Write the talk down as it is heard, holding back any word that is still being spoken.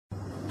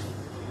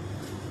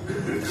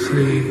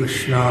Shri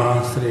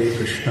Krishna, Shri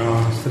Krishna,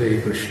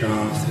 Shri Krishna,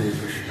 Shri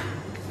Krishna.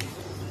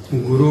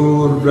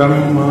 Gurur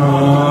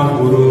Brahma,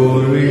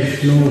 Gurur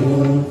Vishnu,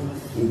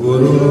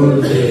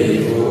 Gurur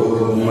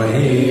Devo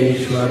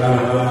Maheshwara,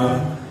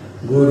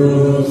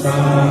 Guru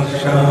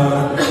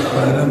Sakshat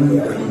Param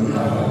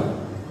Brahma,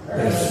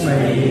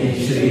 Tasmai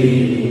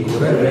Shri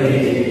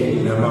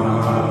Gurave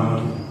Namaha,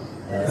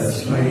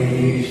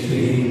 Tasmai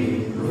Shri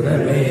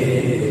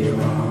Gurave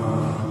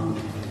Namaha.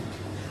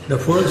 The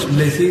first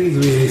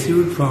blessings we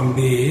received from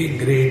the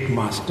great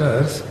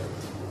masters,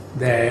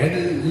 that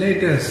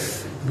let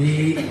us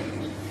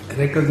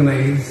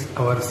recognize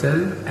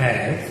ourselves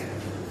as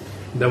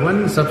the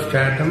one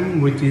substratum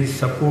which is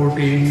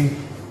supporting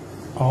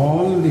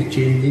all the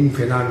changing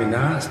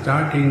phenomena,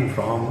 starting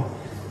from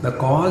the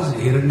cause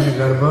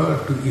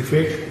Hiranyagarbha to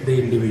effect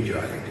the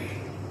individuality.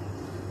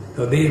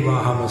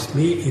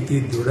 Tadevahamasmi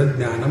iti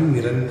dhudadhyanam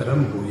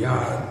nirantaram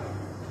bhuyat.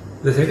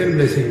 The second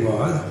blessing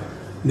was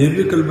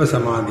Nirvikalpa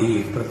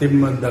Samadhi,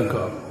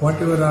 Pratimmaddanka.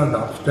 Whatever are the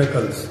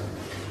obstacles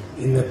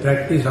in the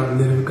practice of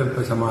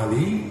Nirvikalpa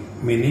Samadhi,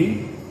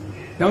 meaning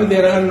now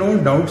there are no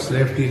doubts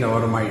left in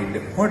our mind.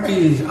 What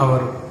is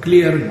our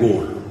clear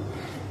goal?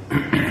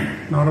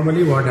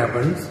 Normally what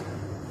happens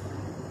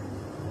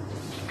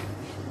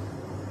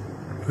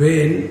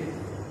when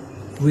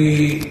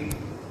we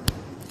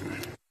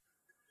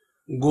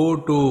go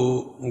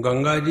to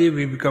Gangaji,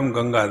 we become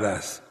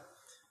Gangadas.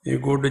 You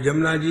go to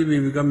Jamnaji, we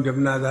become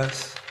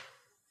Jamnadas.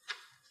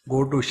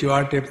 Go to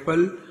Shiva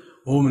temple,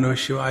 Om Namah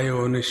Shivaya,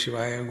 Om Namah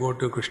Shivaya. Go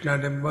to Krishna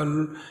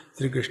temple,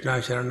 Sri Krishna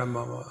Sharanam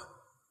Bhava.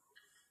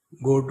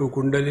 Go to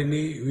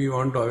Kundalini, we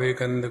want to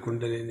awaken the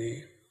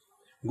Kundalini.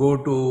 Go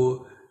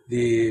to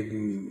the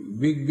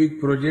big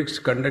projects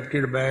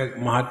conducted by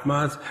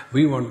Mahatmas,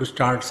 we want to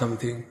start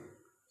something.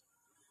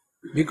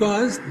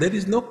 Because there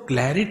is no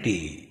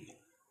clarity.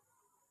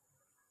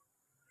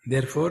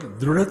 Therefore,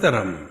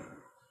 Drudhataram.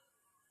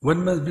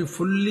 One must be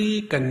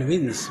fully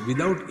convinced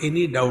without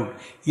any doubt.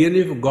 Even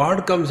if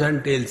God comes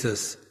and tells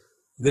us,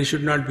 there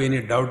should not be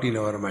any doubt in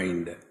our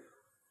mind.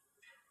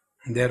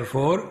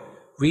 Therefore,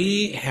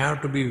 we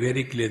have to be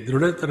very clear.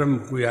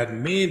 Drudhataram, we are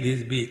may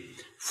this be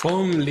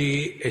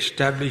firmly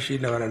established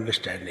in our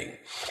understanding.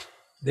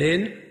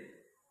 Then,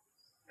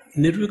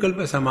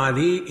 Nirvikalpa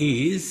Samadhi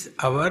is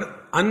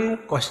our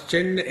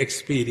unquestioned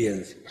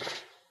experience.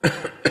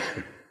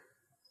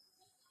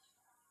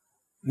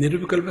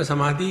 Nirvikalpa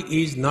Samadhi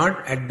is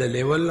not at the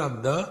level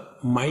of the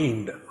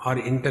mind or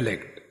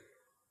intellect.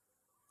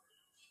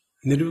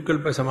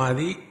 Nirvikalpa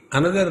Samadhi,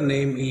 another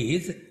name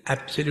is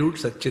Absolute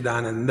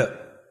Satchidananda,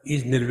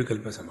 is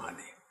Nirvikalpa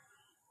Samadhi.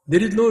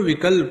 There is no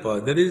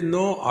Vikalpa, there is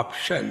no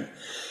option.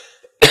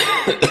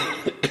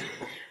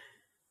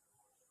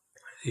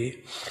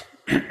 See?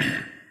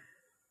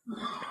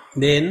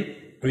 Then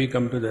we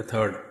come to the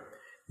third.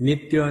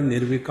 Nitya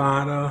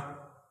Nirvikara.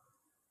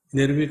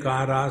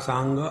 Nirvikara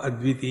Sangha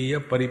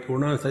Advitiya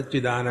Paripurna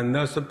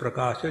Satchidananda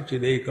Saprakasha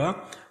Chideka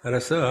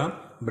Rasa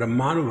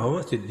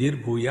Brahmanubhava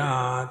Siddhir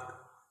Bhuyat.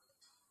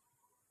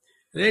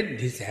 Let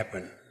this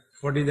happen.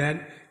 What is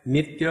that?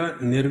 Nitya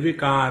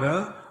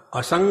Nirvikara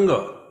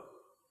Asanga.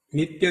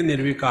 Nitya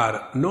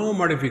Nirvikara. No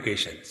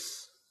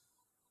modifications.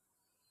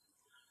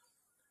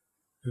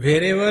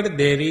 Wherever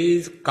there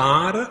is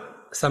kar,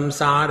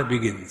 samsara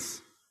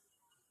begins.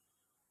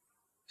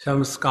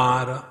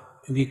 Samskara,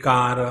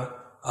 vikara,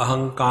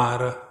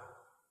 ahankara.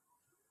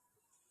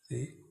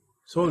 See?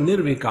 So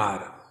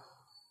nirvikara.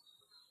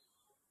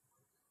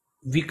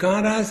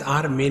 Vikaras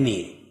are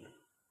many.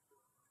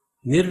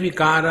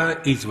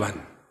 Nirvikara is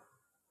one.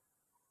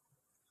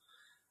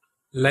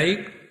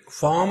 Like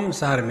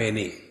forms are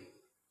many.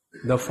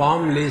 The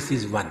formless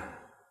is one.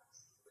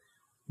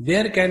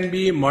 There can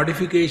be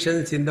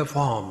modifications in the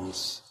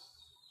forms.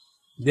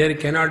 There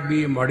cannot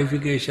be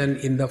modification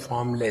in the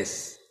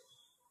formless.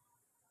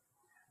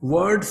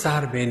 Words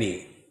are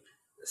many.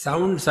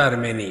 Sounds are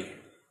many,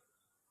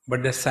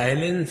 but the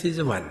silence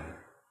is one.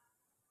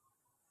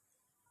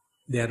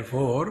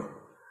 Therefore,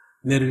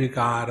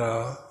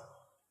 Nirvikara,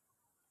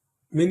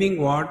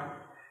 meaning what?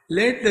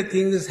 Let the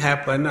things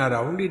happen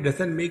around, it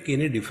doesn't make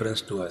any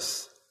difference to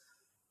us.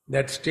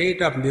 That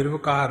state of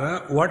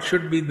Nirvikara, what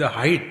should be the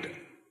height,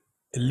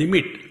 the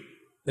limit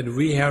that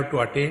we have to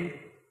attain?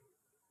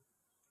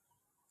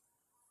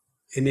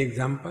 Any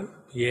example?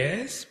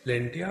 Yes,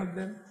 plenty of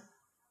them.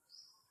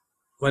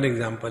 One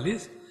example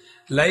is,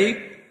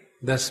 like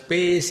the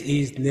space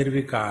is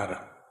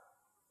nirvikara.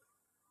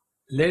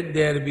 Let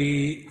there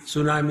be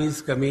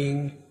tsunamis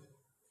coming,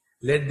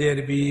 let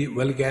there be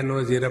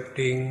volcanoes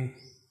erupting,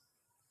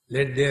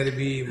 let there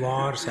be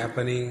wars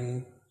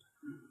happening.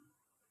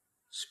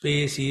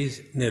 Space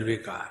is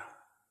nirvikara.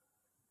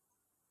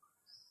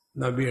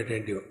 Now be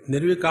attentive.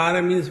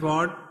 Nirvikara means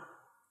what?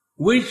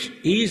 Which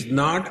is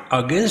not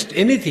against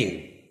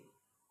anything.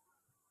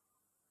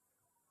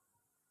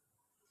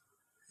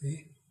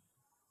 See?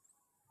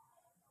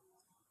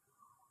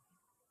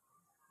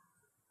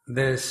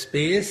 The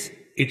space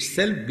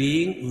itself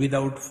being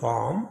without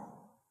form,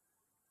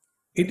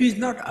 it is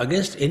not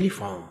against any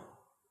form.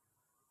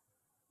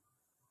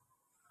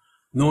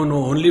 No,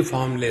 only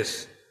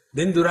formless.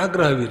 Then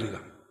Duragraha will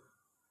come.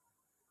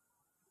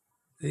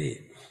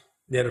 See?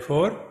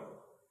 Therefore,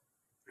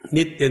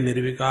 Nitya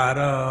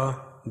Nirvikara,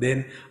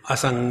 then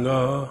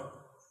Asanga.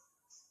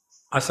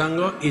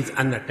 Asanga is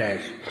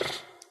unattached.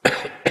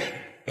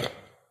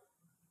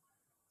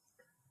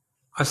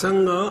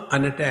 Asanga,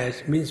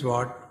 unattached, means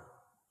what?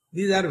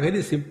 These are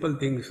very simple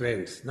things,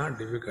 friends, not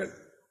difficult.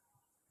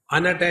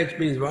 Unattached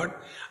means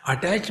what?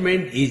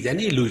 Attachment is an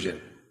illusion.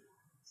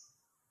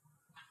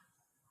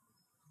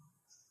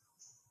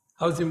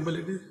 How simple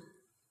it is?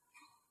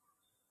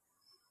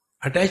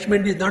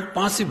 Attachment is not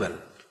possible.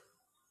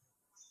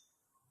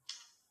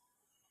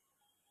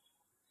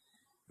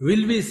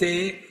 Will we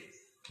say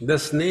the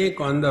snake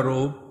on the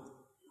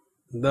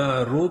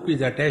rope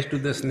is attached to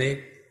the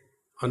snake,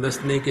 or the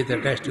snake is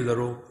attached to the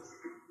rope?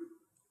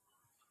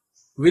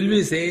 Will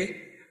we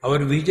say our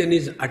vision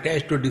is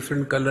attached to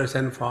different colors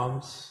and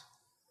forms?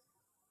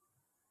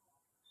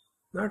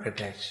 Not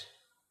attached.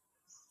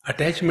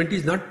 Attachment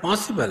is not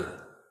possible.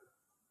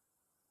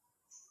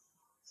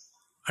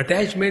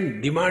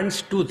 Attachment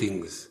demands two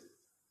things.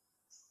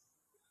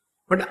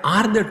 But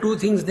are the two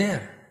things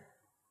there?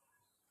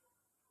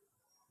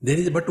 There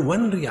is but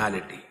one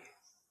reality.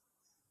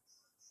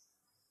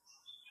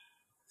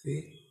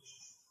 See?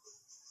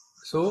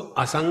 So,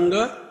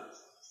 asanga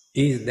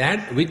is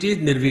that which is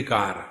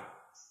nirvikara.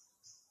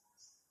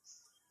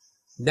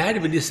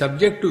 That which is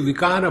subject to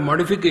vikara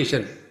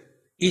modification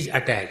is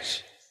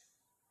attached.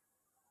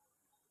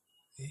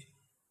 See?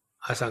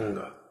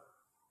 Asanga.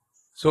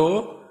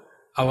 So,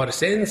 our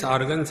sense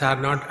organs are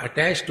not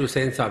attached to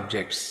sense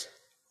objects.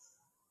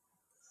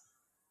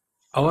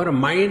 Our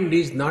mind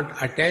is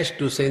not attached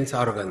to sense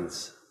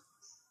organs.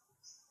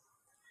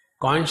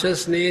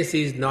 Consciousness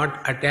is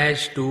not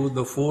attached to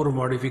the four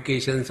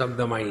modifications of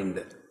the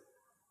mind.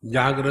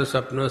 Jagra,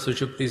 Sapna,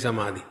 Sushupti,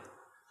 Samadhi.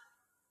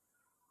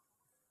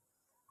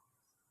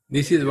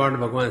 This is what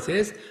Bhagavan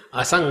says,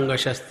 Asanga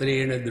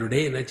Shastrena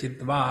Drudena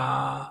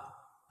Chitva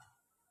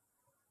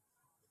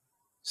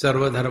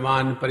Sarva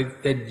Dharman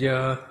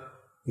Parityajya.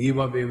 Give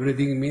up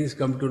everything means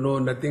come to know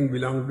nothing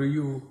belongs to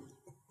you.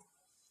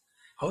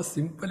 How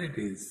simple it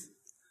is.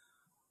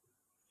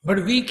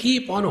 But we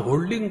keep on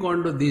holding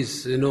on to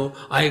this,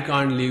 I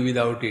can't live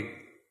without it.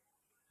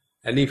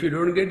 And if you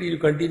don't get it, you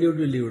continue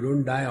to live,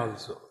 don't die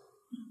also.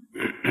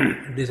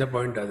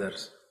 Disappoint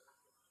others.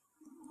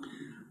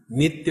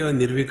 Nitya,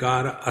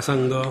 Nirvikara,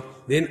 Asanga,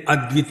 then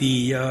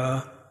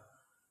Advitiya.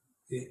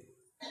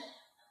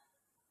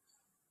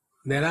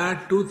 There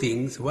are two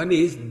things. One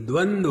is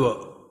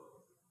Dvandva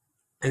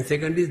and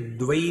second is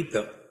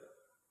Dvaita.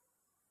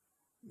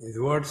 These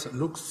words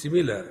look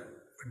similar,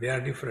 but they are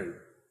different.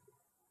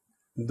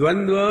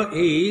 Dvandva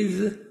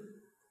is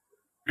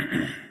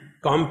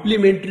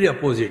complementary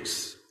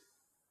opposites.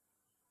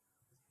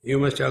 You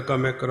must have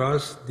come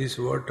across this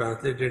word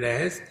translated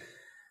as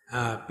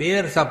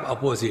pairs of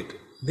opposite.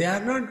 They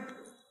are not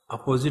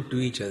opposite to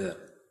each other.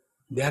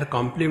 They are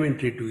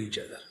complementary to each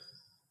other.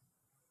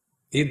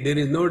 If there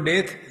is no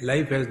death,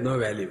 life has no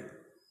value.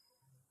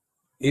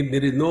 If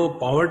there is no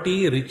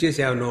poverty, riches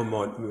have no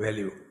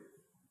value.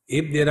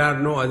 If there are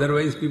no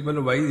otherwise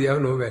people, why they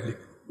have no value?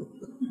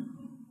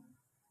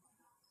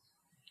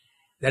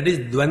 That is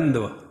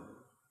Dvandva.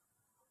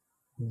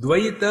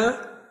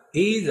 Dvaita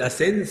is a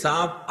sense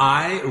of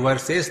I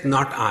versus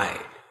not I.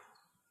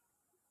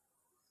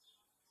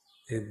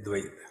 Is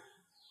Dvaita.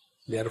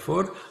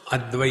 Therefore,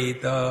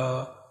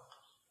 Advaita,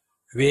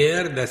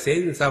 where the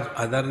sense of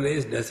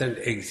otherness doesn't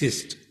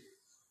exist.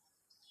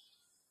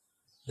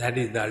 That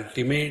is the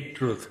ultimate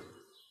truth.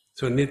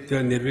 So,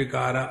 Nitya,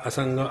 Nirvikara,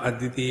 Asanga,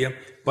 Advitiya,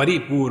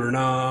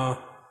 Paripurna.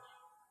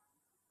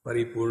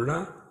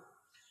 Paripurna.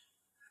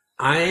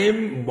 I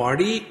am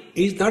body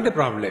is not a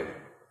problem.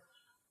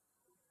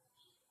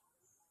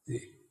 See?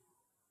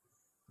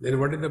 Then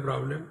what is the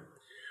problem?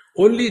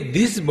 Only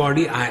this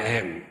body I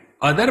am.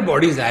 Other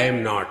bodies I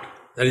am not.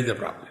 That is the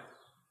problem.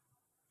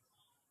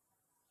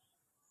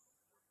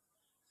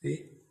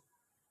 See?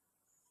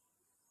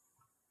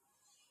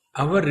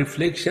 Our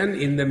reflection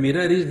in the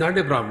mirror is not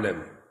a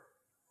problem.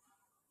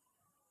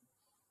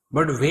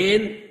 But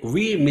when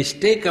we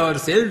mistake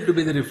ourselves to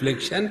be the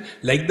reflection,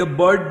 like the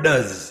bird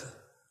does,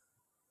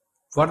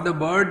 for the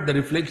bird, the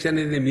reflection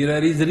in the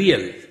mirror is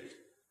real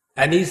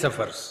and he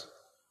suffers.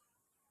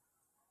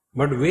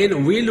 But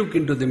when we look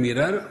into the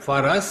mirror,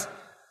 for us,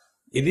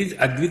 it is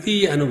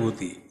Advitiya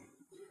Anubhuti.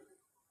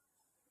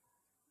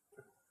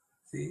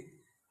 See?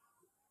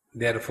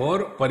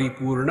 Therefore,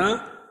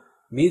 Paripurna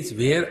means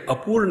where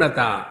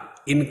Apurnata,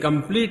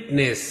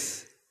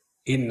 incompleteness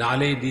in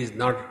knowledge is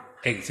not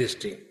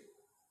existing.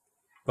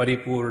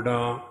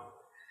 Paripurna,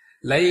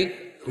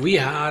 like we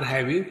are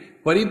having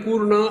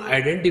Paripurna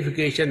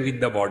identification with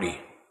the body.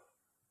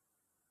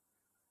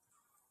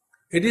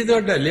 It is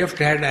not the left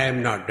hand, I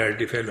am not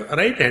dirty fellow.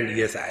 Right hand,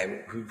 yes, I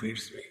am, who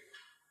feeds me.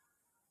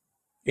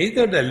 It is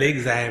not the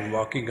legs, I am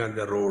walking on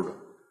the road,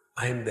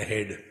 I am the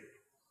head.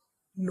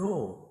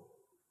 No.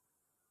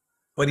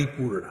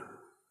 Paripurna.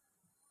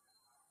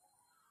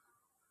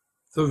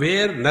 So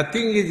where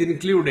nothing is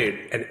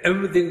included and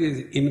everything is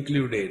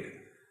included,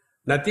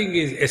 nothing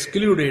is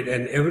excluded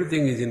and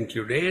everything is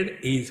included,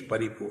 is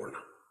Paripurna.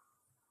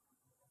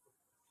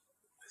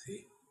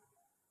 See?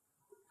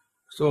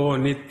 So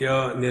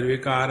Nitya,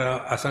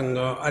 Nirvikara,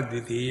 Asanga,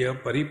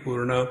 Advitiya,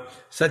 Paripurna,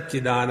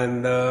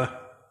 Satchidananda.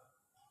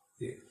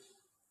 See?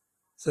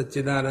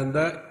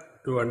 Satchidananda,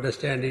 to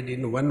understand it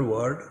in one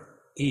word,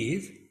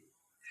 is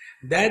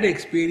that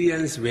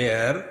experience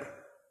where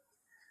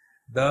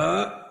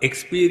the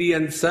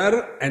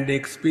experiencer and the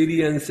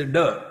experienced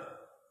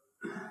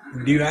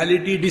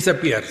duality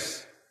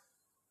disappears.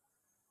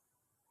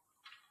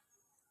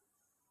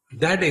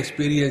 That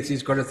experience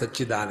is called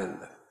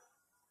Satchidananda.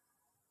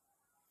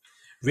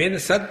 When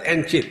Sat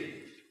and Chit,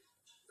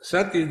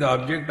 Sat is the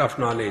object of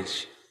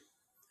knowledge,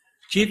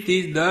 Chit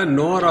is the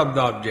knower of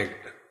the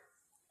object.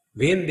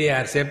 When they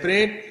are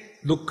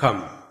separate,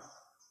 Dukkham.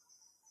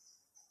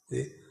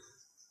 See?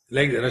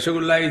 Like the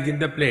Rasgulla is in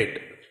the plate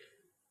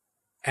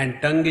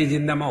and tongue is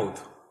in the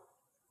mouth.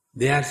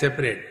 They are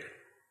separate.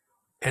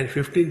 And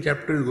 15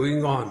 chapters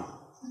going on.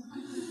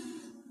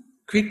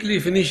 Quickly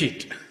finish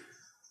it.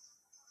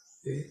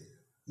 See?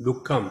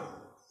 Dukkham.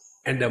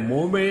 And the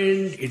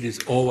moment it is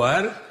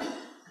over,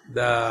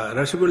 the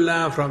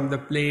Rasgulla from the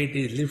plate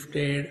is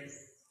lifted,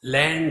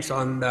 lands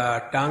on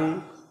the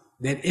tongue,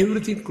 then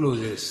everything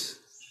closes.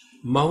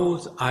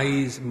 Mouth,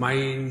 eyes,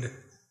 mind,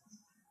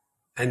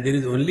 and there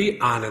is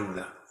only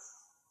Ananda.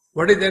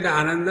 What is that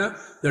Ananda?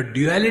 The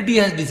duality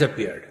has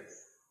disappeared.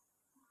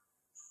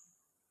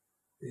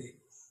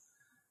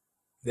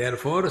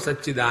 Therefore,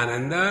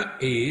 Satchidananda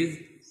is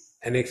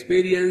an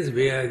experience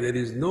where there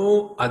is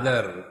no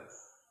other.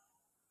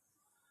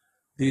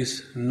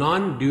 This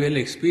non-dual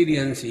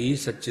experience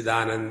is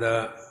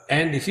Satchidananda,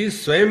 and this is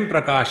Swayam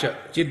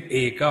Prakasha, Chid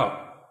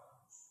Eka.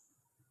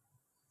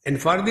 And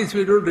for this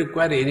we don't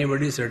require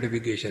anybody's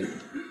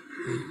certification.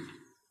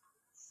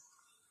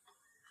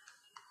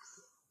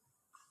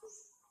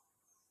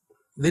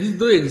 There is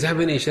no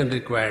examination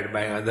required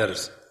by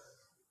others.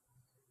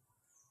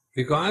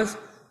 Because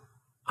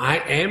I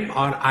am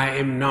or I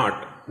am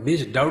not,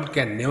 this doubt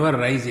can never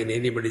rise in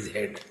anybody's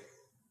head.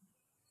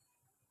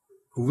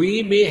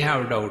 We may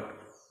have doubt.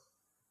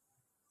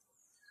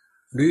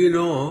 Do you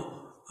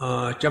know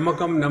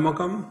Chamakam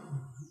Namakam?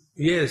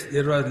 Yes,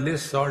 there was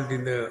less salt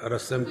in the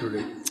rasam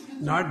today.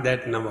 Not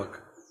that namak.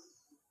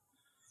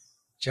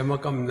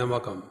 Chamakam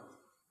Namakam.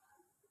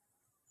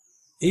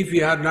 If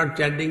you are not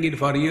chanting it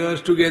for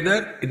years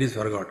together, it is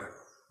forgotten.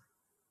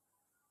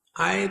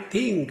 I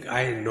think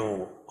I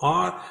know,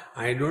 or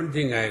I don't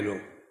think I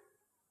know.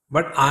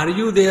 But are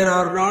you there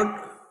or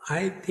not?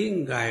 I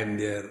think I am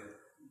there.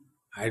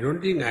 I don't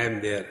think I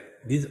am there.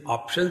 These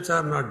options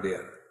are not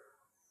there.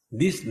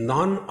 This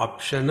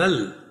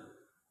non-optional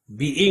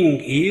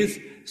being is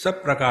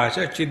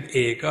Saprakasha Chid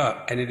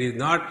Eka, and it is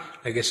not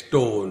like a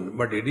stone,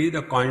 but it is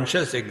the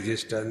conscious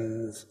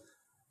existence.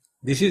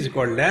 This is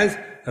called as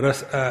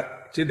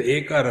Chid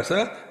Eka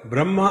Rasa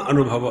Brahma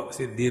Anubhava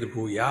Siddhir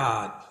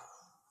Bhuyat.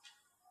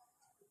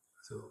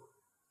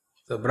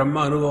 So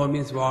Brahma Anubhava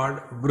means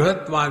what?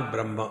 Bruhatvat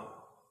Brahma.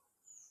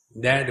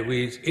 That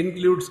which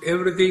includes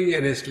everything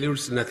and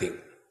excludes nothing.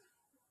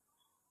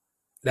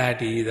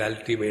 That is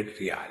ultimate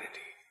reality.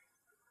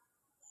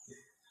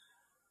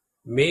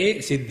 May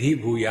Siddhi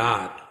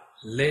Bhuyat,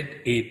 let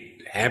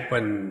it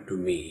happen to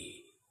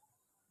me.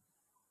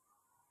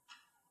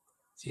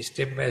 See,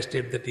 step by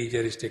step the teacher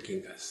is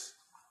taking us.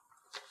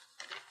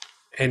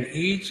 And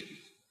each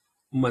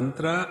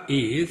mantra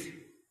is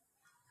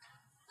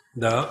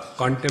the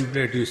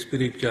contemplative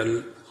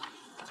spiritual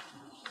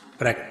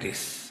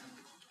practice.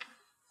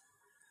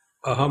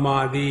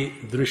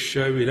 Ahamadi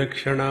Drishya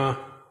Vilakshana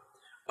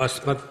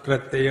Asmat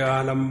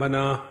Pratyaya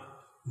Alambana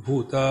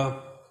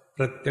Bhuta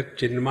Pratyak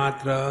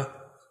Chinmatra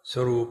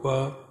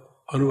Sarupa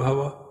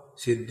Anubhava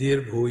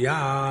Siddhir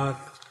Bhuyat.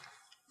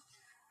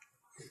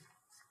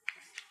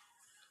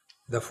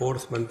 The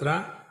fourth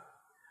mantra,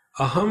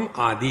 Aham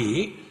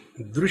Adi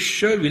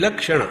Drishya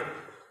Vilakshana.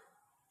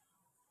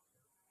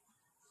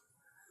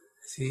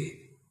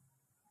 See,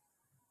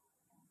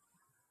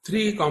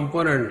 three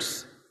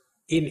components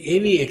in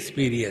any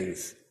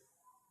experience.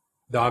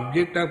 The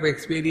object of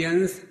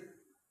experience,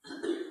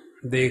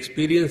 the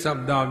experience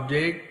of the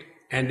object,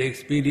 and the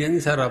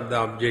experiencer of the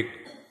object.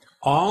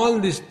 All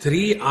these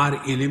three are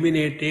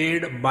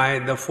eliminated by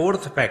the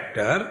fourth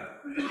factor.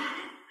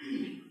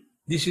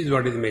 This is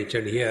what is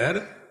mentioned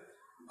here.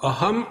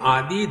 Aham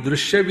Adi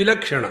Drishya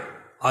Vilakshana.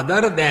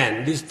 Other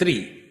than these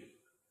three.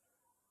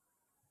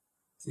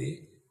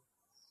 See?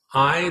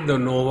 I, the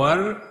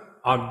knower,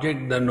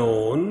 object, the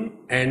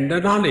known, and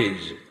the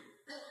knowledge.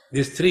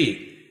 These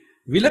three.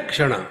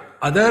 Vilakshana.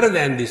 Other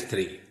than these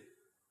three.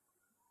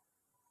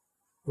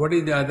 What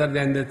is the other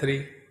than the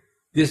three?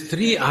 These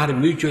three are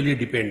mutually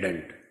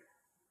dependent.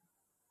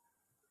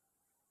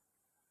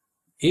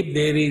 If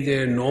there is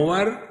a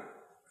knower,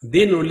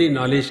 then only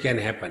knowledge can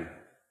happen.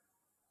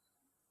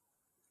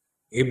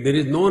 If there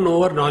is no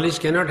knower, knowledge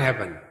cannot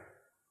happen.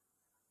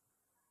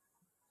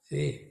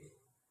 See,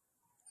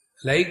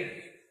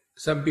 like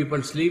some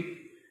people sleep,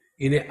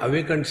 in an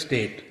awakened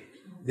state,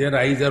 their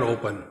eyes are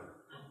open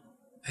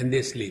and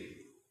they sleep.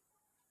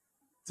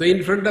 So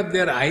in front of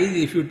their eyes,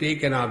 if you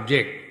take an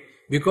object,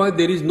 because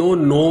there is no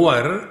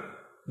knower,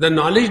 the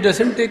knowledge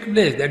doesn't take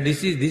place that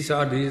this is this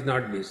or this is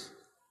not this.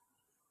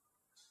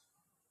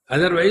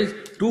 Otherwise,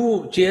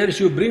 two chairs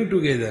you bring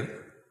together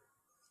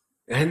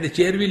and the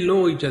chair will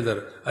know each other.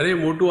 Arey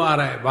motu aa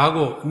raha hai,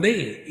 bhago.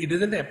 Nahi, it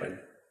doesn't happen.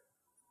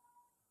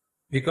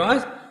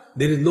 Because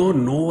there is no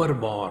knower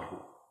born.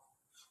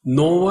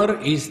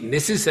 Knower is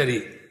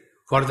necessary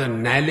for the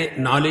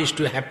knowledge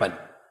to happen.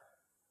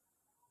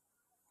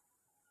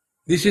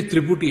 This is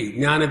Triputi,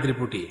 Jnana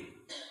Triputi.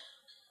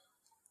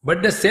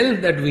 But the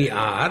self that we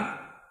are,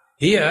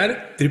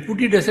 here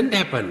Triputi doesn't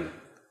happen.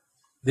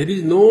 There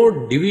is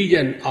no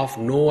division of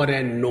knower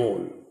and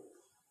known.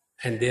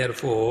 And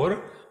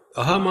therefore,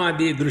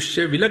 ahamadi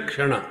drushya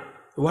vilakshana.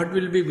 What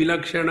will be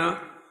vilakshana?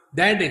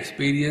 That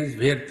experience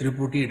where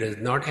Triputi does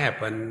not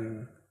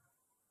happen.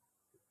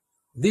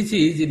 This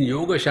is in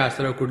Yoga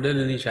Shastra,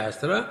 Kundalini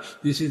Shastra,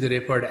 this is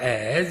referred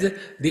as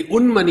the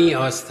Unmani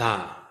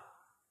Avastha.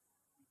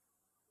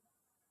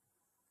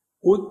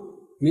 Ut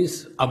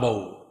means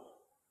above.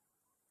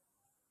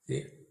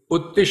 See?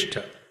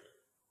 Uttishta.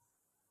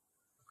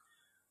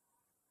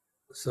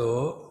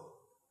 So,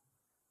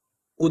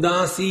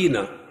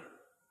 Udasina.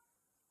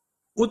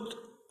 Ut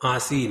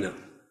Asina.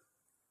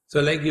 So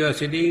like you are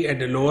sitting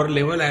at a lower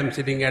level, I am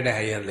sitting at a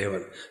higher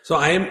level. So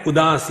I am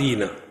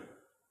Udasina.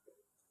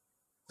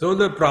 So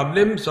the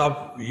problems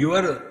of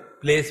your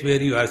place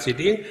where you are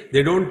sitting,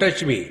 they don't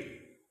touch me.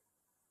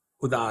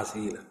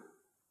 Udasina.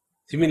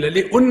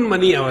 Similarly,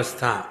 Unmani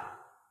Avastha.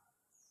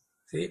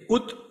 See,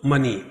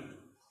 Utmani.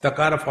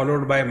 Takar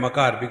followed by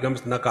Makar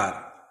becomes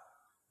Nakar.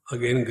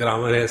 Again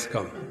grammar has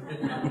come.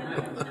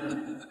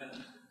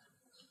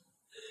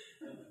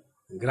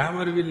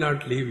 Grammar will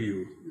not leave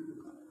you.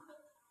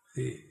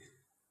 See.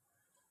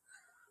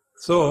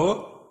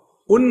 So,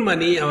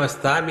 Unmani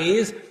Avastha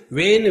means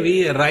when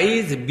we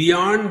rise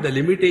beyond the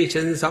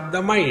limitations of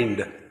the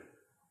mind.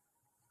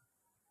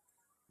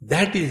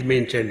 That is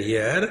mentioned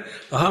here.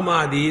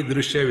 Ahamadi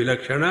drushya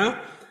vilakshana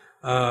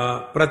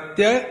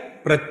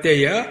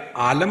pratyaya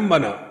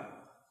alambana.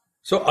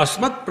 So,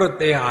 asmat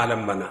pratyaya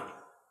alambana.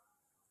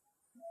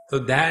 So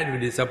that will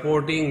be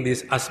supporting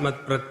this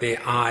asmat pratyaya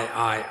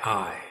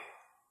I.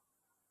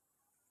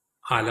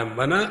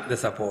 Alambana, the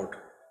support.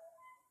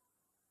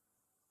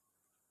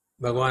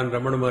 Bhagavan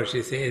Ramana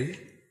Maharshi says,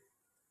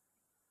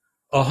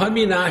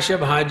 Ahaminasha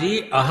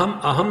bhaji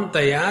aham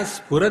taya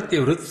spurati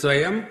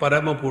vrutsvayam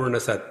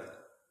paramapurna sat.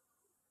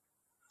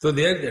 So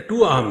there are two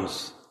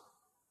ahams.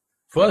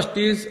 First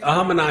is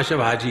ahamanasha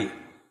bhaji.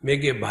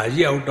 Make a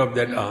bhaji out of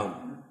that aham.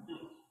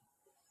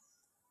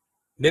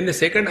 Then the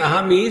second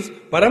aham is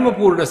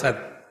paramapurna sat.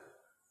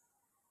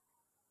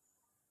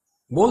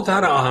 Both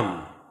are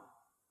aham.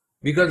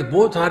 Because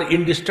both are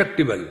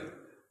indestructible.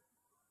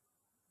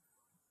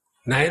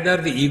 Neither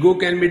the ego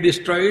can be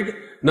destroyed,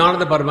 nor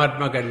the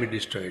Paramatma can be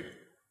destroyed.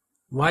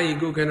 Why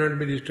ego cannot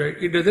be destroyed?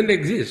 It doesn't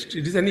exist.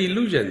 It is an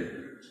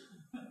illusion.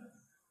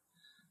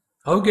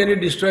 How can you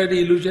destroy the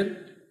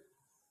illusion?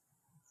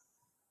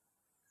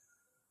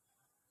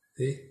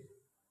 See?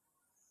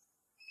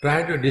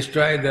 Try to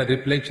destroy the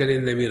reflection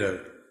in the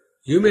mirror.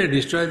 You may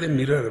destroy the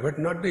mirror, but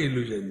not the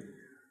illusion.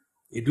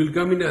 It will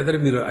come in another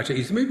mirror. Acha,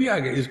 isme bhi aa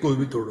gaya, isko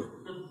bhi todo.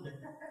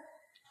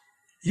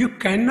 You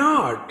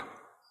cannot.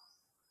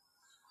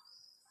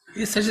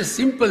 It's such a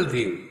simple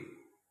thing.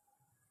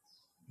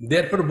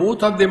 Therefore,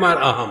 both of them are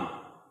aham.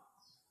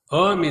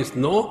 Aham is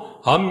no,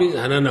 ham is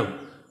hananam.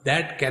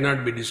 That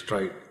cannot be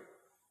destroyed.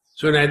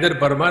 So neither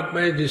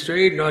Paramatma is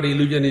destroyed nor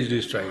illusion is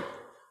destroyed.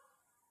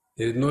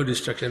 There is no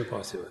destruction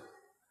possible.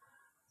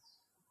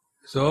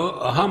 So,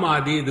 aham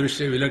adi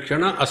drushya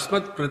vilakshana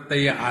asmat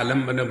pratyaya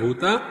alambana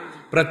bhuta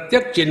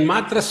pratyak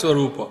chinmatra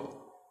swarupa.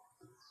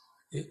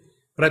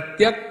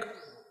 Pratyak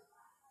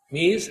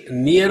means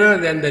nearer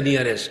than the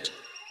nearest.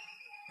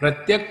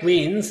 Pratyak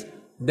means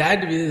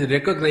that which is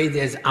recognized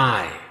as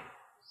I.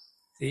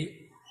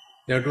 See,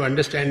 you have to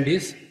understand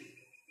this.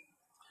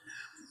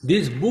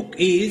 This book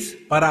is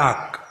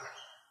parak.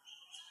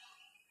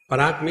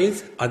 Parak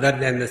means other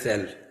than the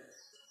self.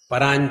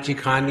 Paranchi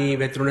khani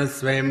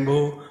vetrunas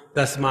svayambhu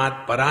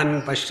tasmat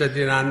paran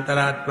pashyati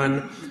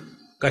antaratman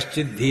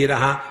kaschid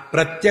dhiraha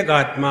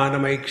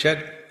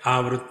pratyakatmanamaikshat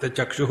avrutta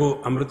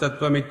chakshuhu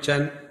amrutatvam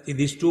icchan.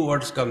 These two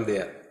words come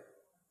there.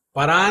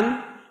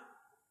 Paran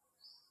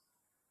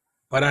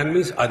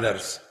means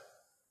others.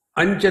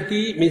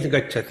 Anchati means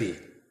gacchati.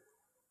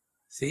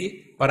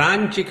 See,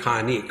 paranchi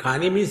khani.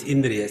 Khani means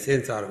indriya,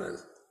 sense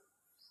organs.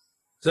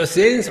 So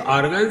sense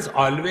organs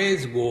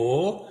always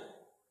go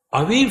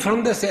away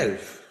from the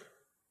self.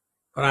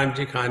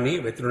 Paranchi khani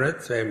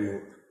vetrunat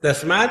swayambhu.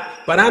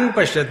 Tasmat paran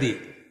pashyati.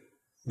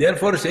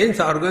 Therefore sense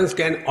organs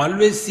can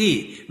always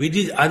see which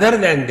is other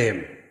than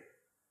them.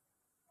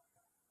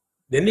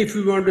 Then if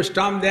you want to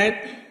stop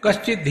that,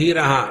 kaschid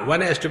dhiraha,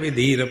 one has to be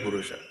dhira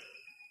purusha.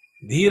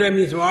 Dhira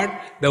means what?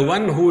 The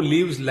one who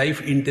lives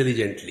life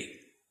intelligently.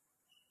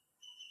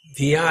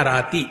 Dhiya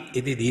rati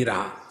iti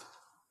dhiraha.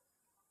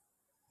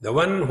 The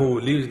one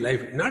who lives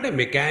life, not a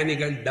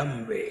mechanical,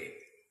 dumb way.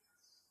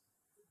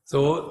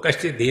 So,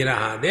 Kashchit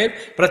Dhiraha, there,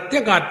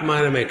 Pratyak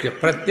Atmanam,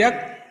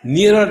 Pratyak,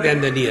 nearer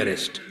than the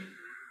nearest.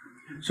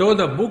 So,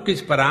 the book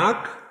is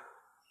Parak.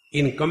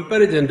 In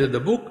comparison to the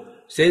book,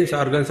 sense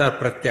organs are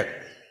Pratyak.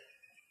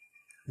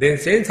 Then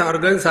sense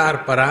organs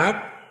are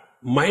Parak,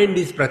 mind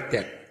is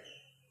Pratyak.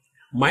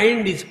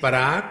 Mind is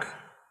Parak,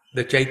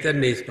 the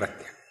Chaitanya is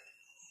Pratyak.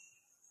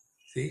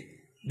 See,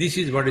 this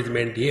is what is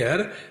meant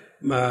here.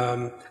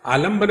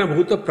 Alambana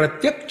bhuta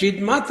pratyak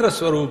chidmatra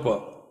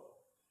swarupa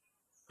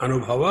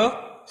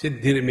anubhava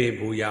siddhir me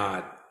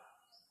bhuyat.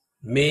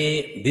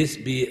 May this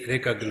be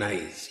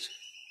recognized.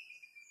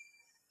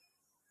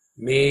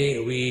 May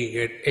we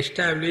get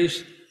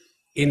established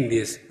in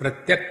this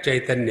pratyak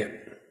chaitanya.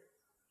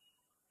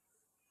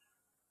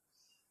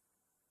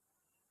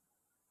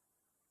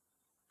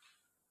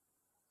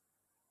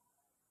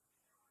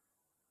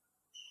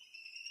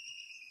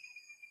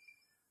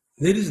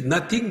 There is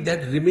nothing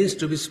that remains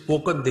to be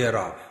spoken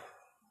thereof.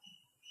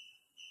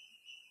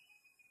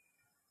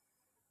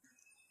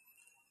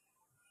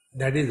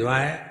 That is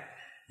why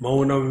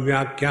Maunam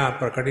Vyakya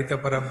Prakatita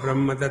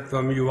Parabrahma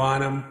Tattvam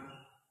Yuvanam.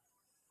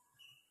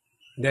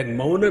 That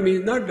Maunam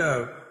is not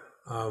a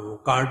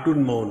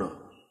cartoon Mauna.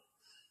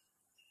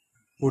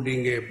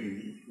 Putting a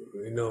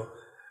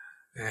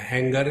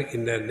hanger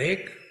in the neck.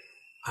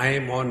 I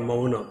am on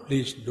Mauna.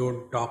 Please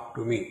don't talk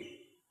to me.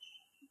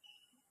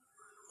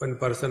 One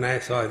person I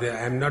saw,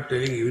 I am not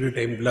telling every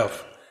time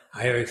bluff.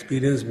 I have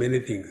experienced many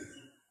things.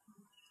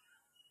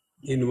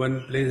 In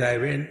one place I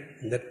went,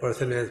 that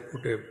person has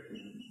put a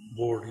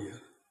board here.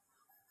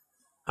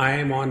 I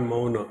am on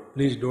Mauna,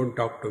 please don't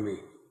talk to me.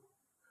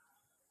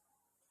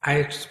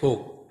 I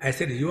spoke. I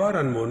said, you are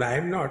on Mauna, I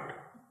am not.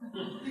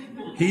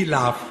 He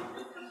laughed.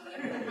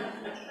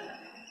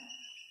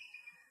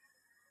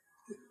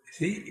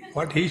 See,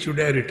 what he should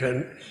have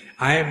written,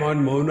 I am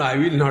on Mauna, I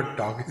will not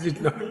talk, is it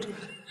not?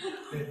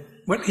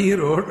 But he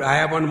wrote, I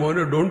am on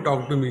Mauna, don't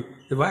talk to me.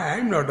 Why I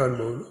am not on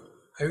Mauna?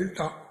 I will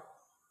talk.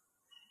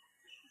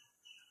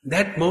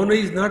 That Mauna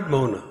is not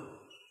Mauna.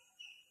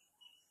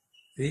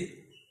 See?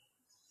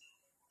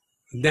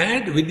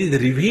 That which is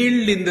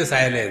revealed in the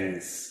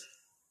silence,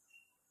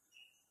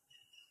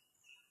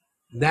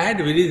 that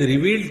which is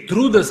revealed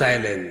through the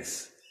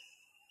silence,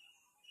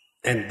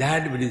 and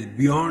that which is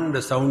beyond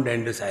the sound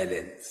and the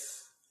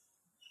silence.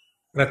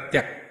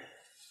 Pratyak.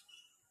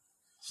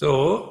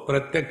 So,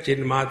 Pratyak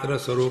Chinmatra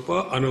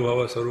Swarupa,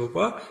 Anubhava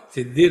Swarupa,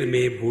 Siddhir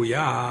me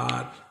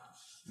bhuyat.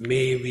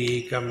 May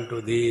we come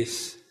to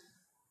this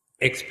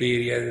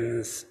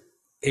experience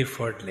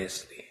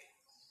effortlessly.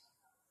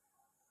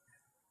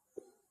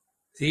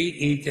 See,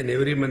 each and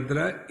every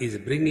mantra is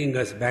bringing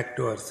us back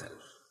to ourselves.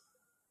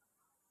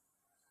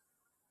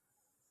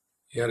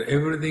 Here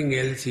everything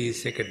else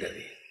is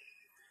secondary.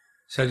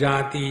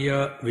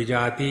 Sajatiya,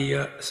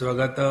 Vijatiya,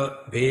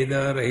 Svagata,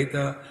 Bheda,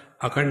 Rahita,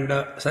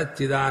 Akhanda,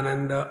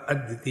 Satchidananda,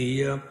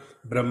 Advitiya,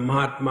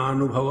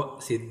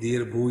 Brahmatmanubhava,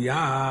 Siddhir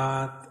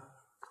Bhuyat.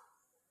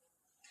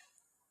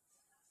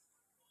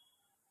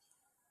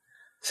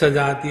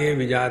 Sajatiya,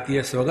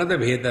 Vijatiya, Svagata,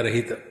 Bheda,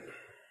 Rahita.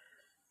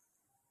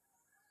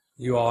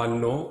 You all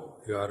know,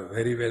 you are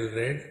very well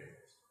read.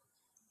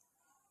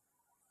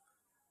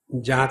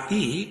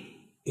 Jati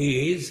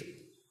is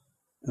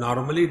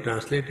normally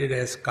translated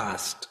as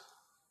caste.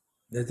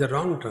 That's a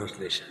wrong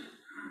translation.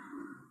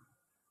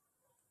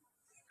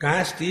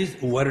 Caste is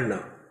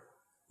Varna.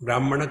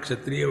 Brahmana,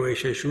 Kshatriya,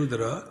 Vaishya,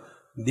 Shudra,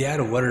 they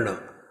are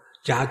Varna.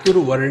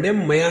 Chatur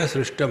Varnem Maya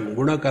Srishtam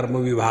Guna Karma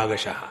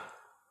Vibhagashaha.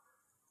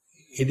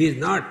 It is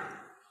not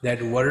that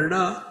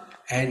Varna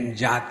and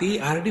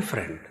Jati are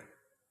different.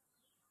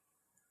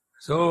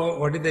 So,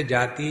 what is the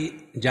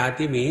Jati?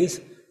 Jati means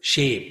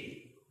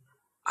shape,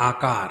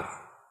 Akar.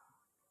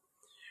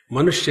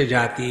 Manushya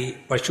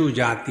Jati, Pashu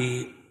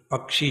Jati,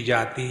 Pakshi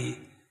Jati,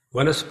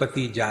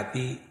 Vanaspati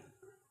Jati.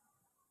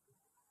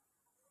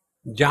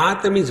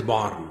 Jata means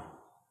born.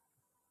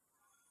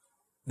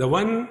 The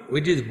one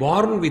which is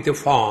born with a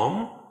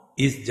form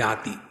is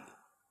Jati.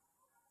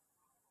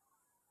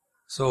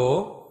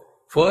 So,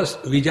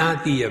 first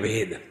Vijatiya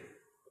Bhed.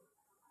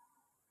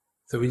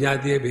 So,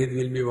 Vijatiya Bhed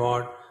will be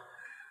what?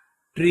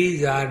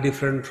 Trees are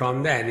different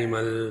from the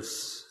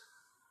animals.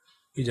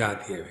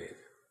 Vijatiya Bhed.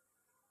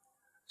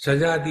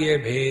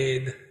 Sajatiya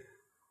Bhed,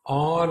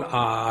 all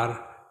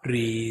are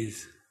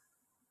trees.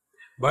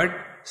 But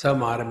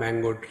some are a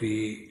mango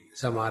tree,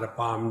 some are a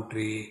palm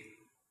tree.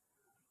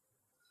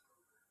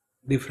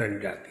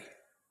 Different jati.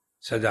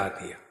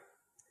 Sajatiya.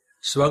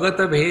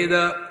 Swagata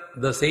Bheda,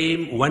 the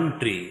same one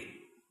tree.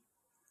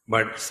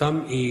 But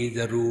some is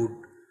a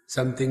root,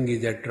 something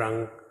is a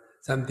trunk,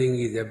 something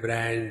is a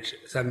branch,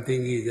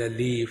 something is a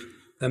leaf,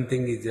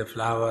 something is a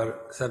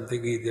flower,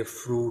 something is a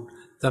fruit,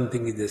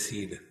 something is a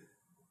seed.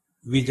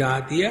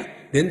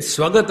 Vijatiya, then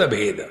Swagata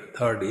Bheda.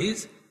 Third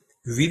is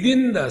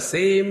within the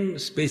same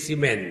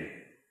specimen.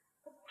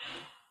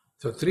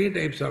 So three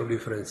types of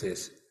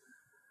differences.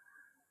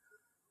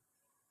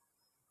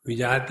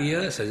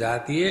 Vijatiya,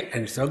 Sajatiya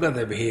and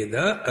Swagata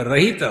Bheda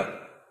Rahita.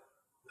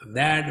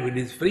 that which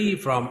is free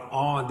from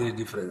all these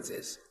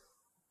differences.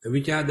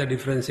 Which are the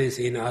differences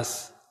in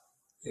us?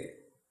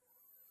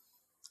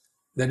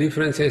 The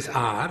differences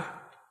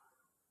are,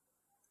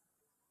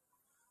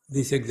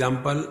 this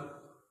example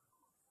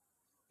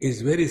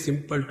is very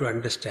simple to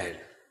understand.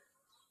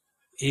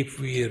 If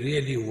we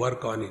really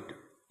work on it,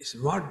 it's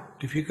not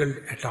difficult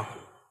at all.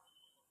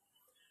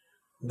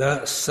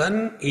 The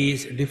son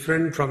is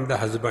different from the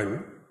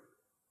husband,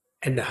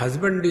 and the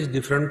husband is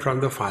different from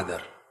the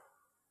father.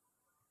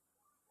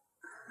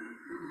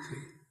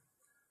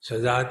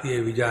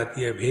 Sajatiya,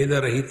 vijatiya,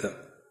 bheda rahita.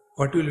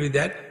 What will be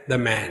that? The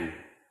man.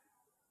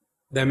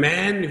 The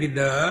man with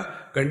the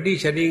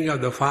conditioning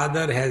of the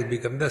father has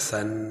become the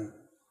son.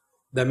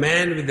 The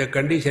man with the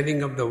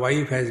conditioning of the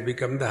wife has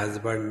become the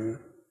husband.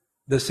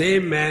 The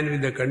same man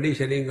with the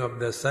conditioning of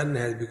the son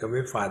has become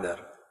a father.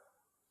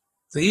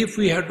 So if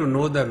we have to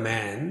know the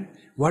man,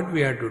 what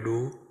we have to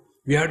do?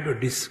 We have to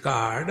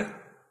discard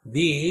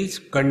these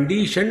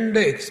conditioned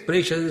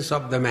expressions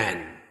of the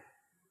man.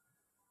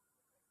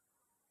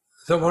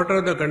 So what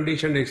are the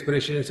conditioned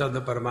expressions of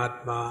the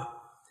Paramatma?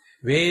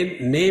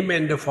 When name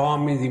and the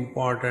form is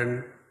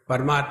important,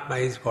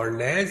 Paramatma is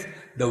called as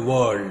the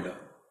world.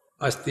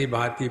 Asti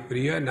bhati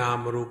priya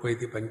nam rupa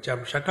iti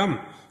pancham shakam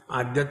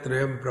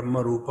adyatrayam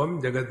brahma rupam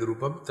jagad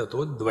rupam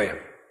tato dvayam.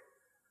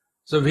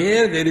 So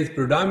where there is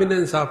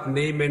predominance of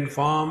name and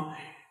form,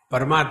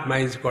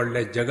 Paramatma is called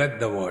as Jagat,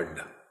 the world.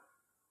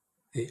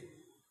 See?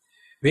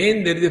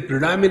 When there is a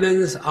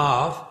predominance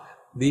of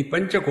the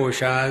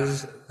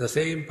Panchakoshas, the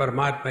same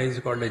Paramatma is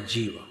called as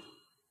Jiva.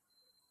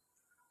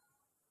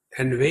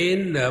 And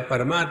when the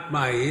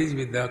Paramatma is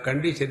with the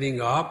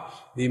conditioning of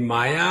the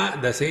Maya,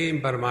 the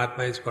same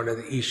Paramatma is called as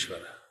Ishvara.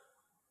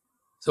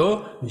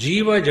 So,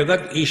 Jiva,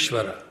 Jagat,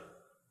 Ishvara.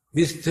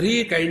 These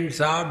three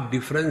kinds of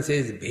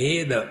differences,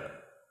 Bheda,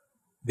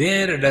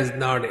 there does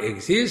not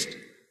exist.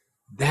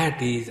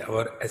 That is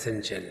our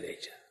essential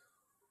nature.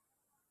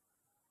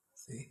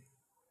 See?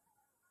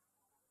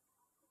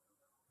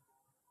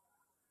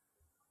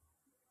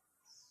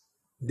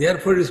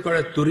 Therefore, it is called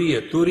a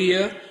Turiya.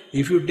 Turiya,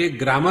 if you take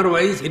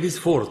grammar-wise, it is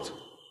fourth.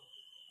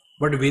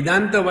 But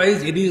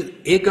Vedanta-wise, it is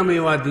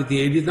Ekameva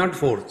Dvitiya, it is not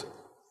fourth.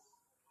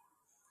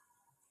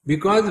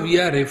 Because we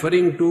are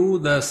referring to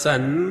the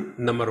son,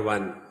 number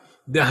one,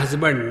 the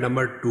husband,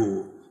 number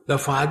two, the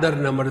father,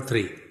 number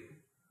three.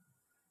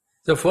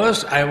 So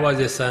first I was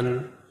a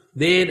son,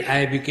 then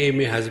I became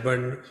a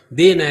husband,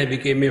 then I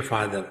became a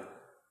father.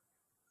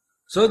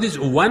 So this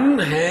one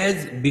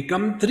has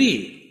become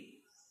three.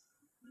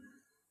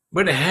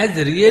 But has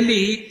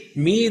really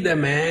me the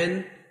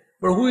man,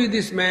 but who is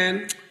this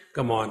man?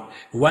 Come on,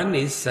 one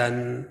is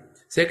son,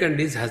 second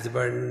is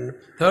husband,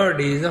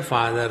 third is the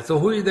father. So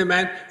who is the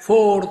man?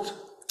 Fourth.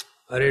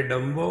 Are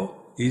Dumbo?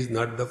 He is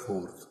not the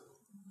fourth.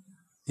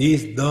 He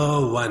is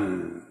the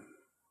one.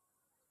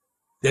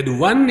 That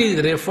one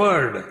is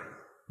referred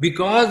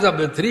because of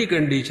the three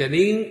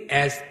conditioning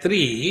as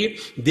three,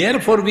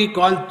 therefore we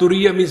call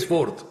Turiyam is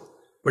fourth.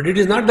 But it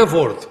is not the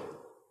fourth.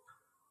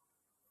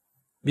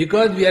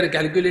 Because we are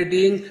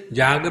calculating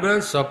Jagra,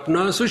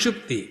 Swapna,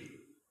 Sushupti.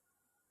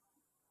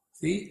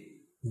 See?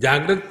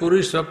 Jagrat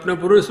Purush, Swapna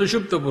Purush,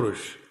 Sushupta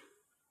Purush.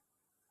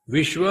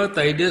 Vishwa,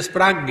 Taijas,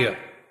 Pragya.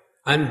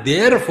 And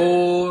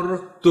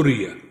therefore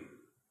Turiya.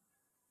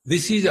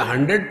 This is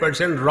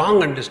 100%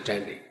 wrong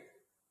understanding.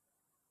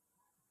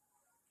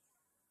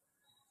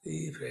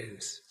 See,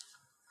 friends,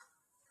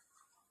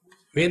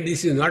 when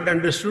this is not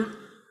understood,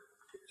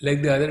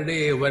 like the other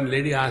day one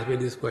lady asked me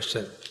this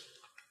question.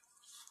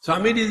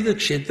 Swami, is the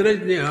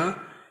Kshetrajna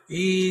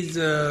is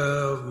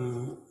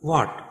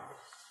what?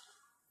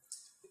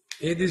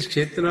 Is this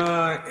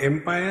Kshetra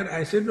empire?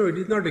 I said, no, it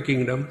is not a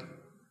kingdom.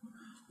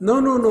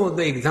 No,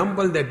 the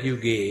example that you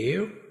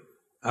gave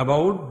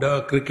about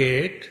the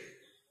cricket,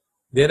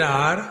 there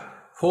are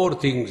four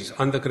things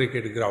on the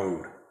cricket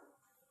ground.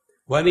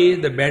 One is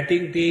the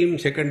batting team,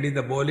 second is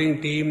the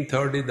bowling team,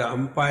 third is the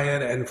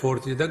umpire, and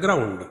fourth is the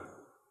ground.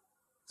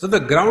 So the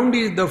ground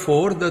is the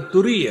fourth, the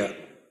Turiya,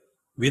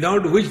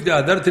 without which the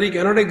other three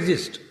cannot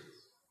exist.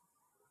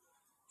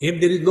 If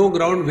there is no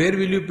ground, where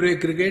will you play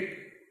cricket?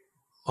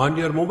 On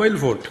your mobile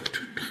phone.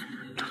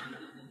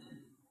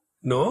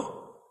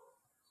 No?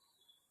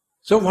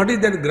 So what is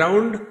that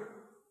ground?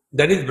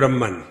 That is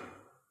Brahman.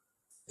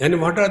 And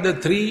what are the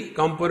three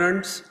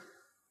components?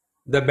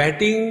 The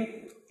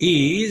batting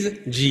is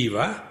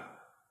Jiva,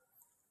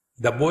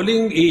 the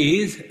bowling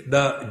is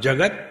the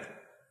Jagat,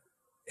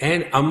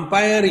 and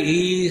umpire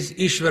is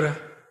Ishvara.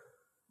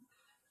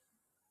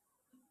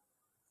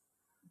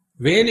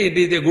 When it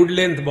is a good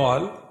length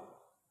ball,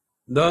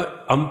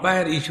 the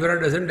umpire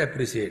Ishvara doesn't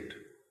appreciate.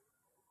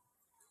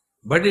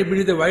 But if it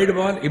is a wide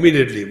ball,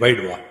 immediately wide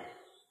ball.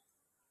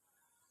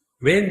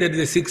 When there is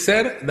a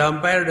sixer, the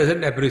umpire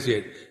doesn't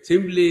appreciate,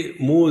 simply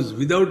moves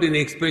without any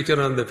expression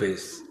on the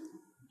face.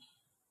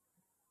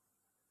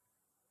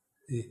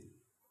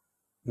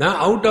 Now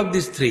out of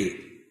these three,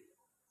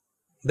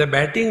 the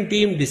batting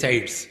team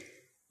decides,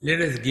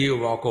 let us give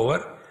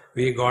walkover.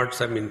 We got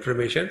some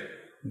information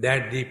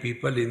that the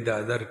people in the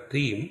other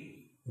team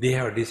They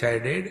have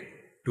decided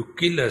to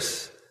kill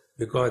us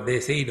because they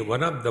say in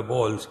one of the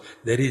balls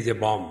there is a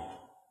bomb.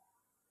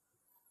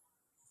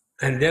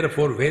 And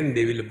therefore when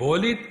they will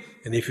bowl it,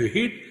 and if you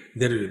hit,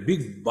 there will be a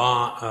big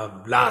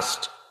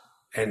blast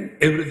and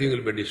everything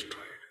will be destroyed.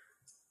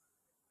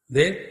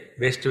 Then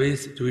best way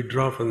is to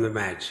withdraw from the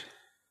match.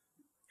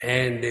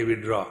 And they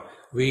withdraw.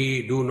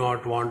 We do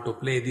not want to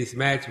play this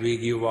match, we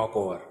give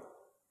walkover.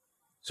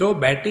 So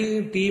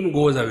batting team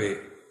goes away.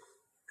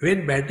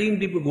 When batting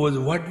team goes,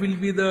 what will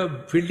be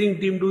the fielding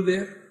team do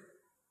there?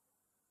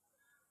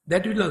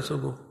 That will also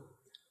go.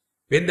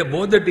 When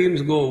both the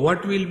teams go,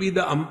 what will be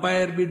the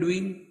umpire be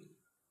doing?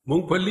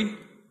 Mungpalli?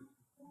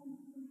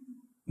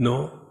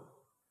 No.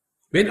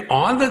 When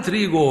all the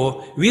three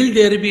go, will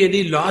there be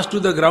any loss to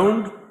the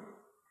ground?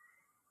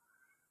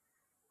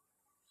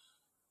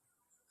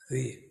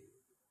 See.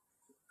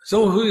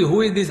 So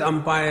who is this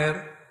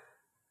umpire?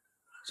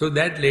 So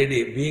that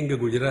lady, being a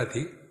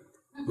Gujarati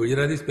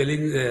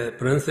spelling,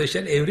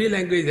 pronunciation, every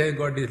language has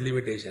got this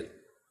limitation.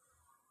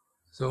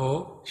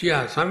 So she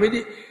asked,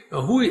 Swamiji,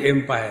 who is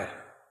empire?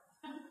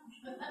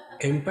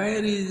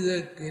 Empire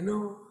is,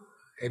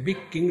 a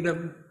big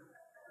kingdom.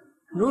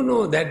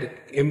 No,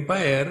 that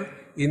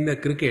empire in the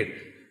cricket.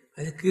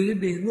 Cricket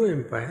there is no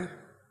empire.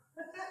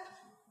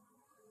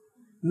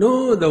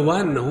 No, the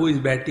one who is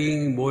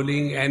batting,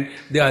 bowling, and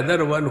the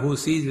other one who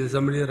sees if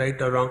somebody is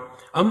right or wrong.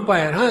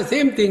 Umpire,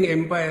 same thing,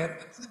 empire.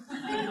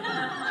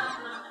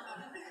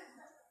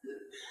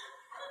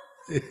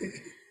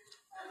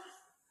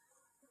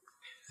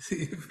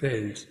 See,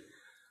 friends,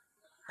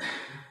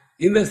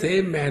 in the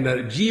same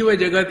manner, Jiva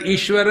Jagat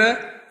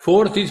Ishvara,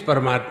 fourth is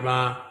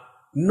Paramatma.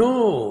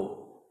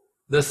 No,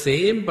 the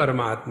same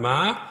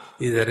Paramatma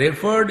is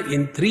referred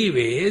in three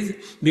ways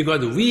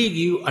because we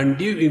give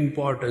undue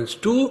importance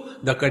to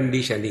the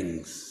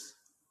conditionings.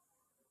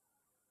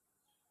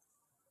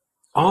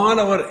 All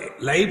our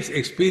life's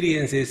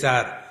experiences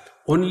are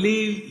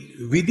only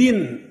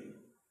within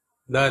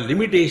the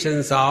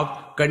limitations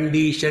of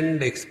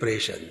conditioned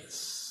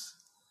expressions.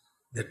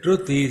 The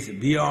truth is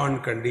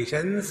beyond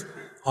conditions,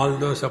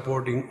 although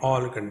supporting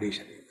all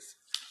conditionings.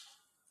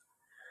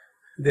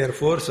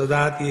 Therefore,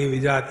 Sadatiya,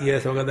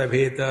 Vijatiya, Svagata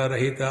Bheta,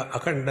 Rahita,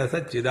 Akhanda,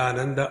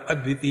 Satchidananda,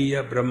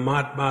 Advitiya,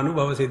 Brahmatma,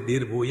 Anubhava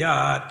Siddhir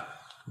Bhuyat.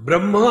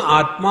 Brahma,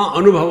 Atma,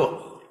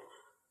 Anubhava.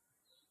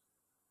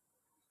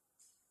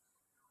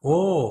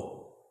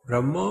 Oh,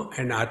 Brahma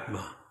and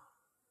Atma.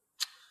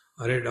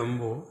 Arre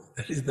Dambo,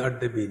 that is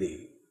not the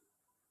meaning.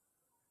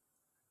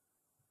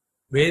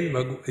 When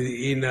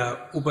in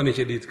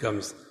Upanishad it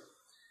comes,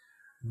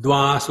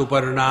 Dva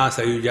Suparna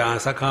Sayuja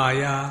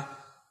Sakhaya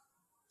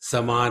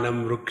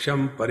Samanam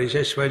Ruksham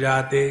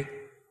Parishashvajate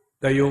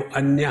Tayo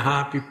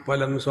Anyaha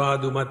Pippalam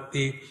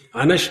Swadumatti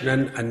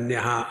Anashnan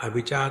Anyaha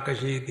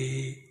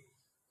Avichakashiti.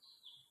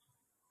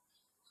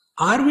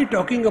 Are we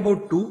talking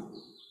about two?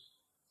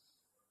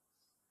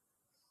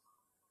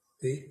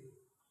 See?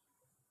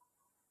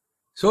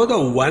 So the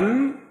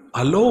one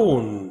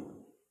alone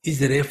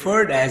is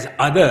referred as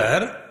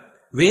other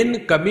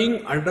when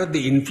coming under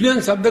the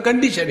influence of the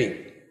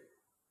conditioning.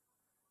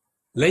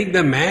 Like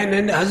the man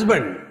and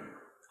husband.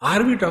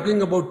 Are we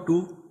talking about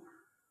two?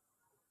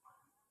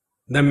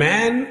 The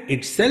man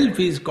itself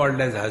is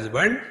called as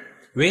husband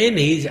when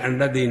he is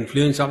under the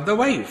influence of the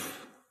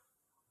wife.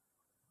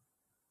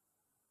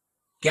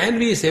 Can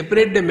we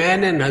separate the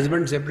man and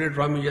husband separate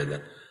from each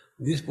other?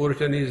 This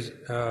portion is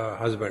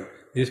husband,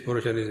 this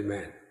portion is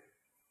man.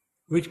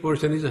 Which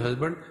portion is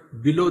husband?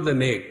 Below the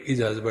neck is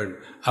husband,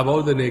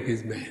 above the neck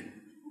is man.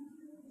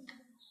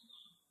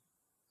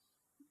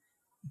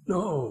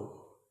 No.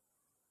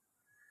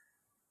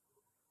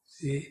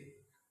 See?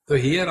 So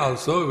here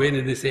also when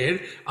it is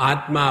said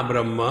Atma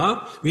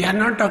Brahma, we are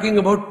not talking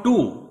about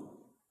two.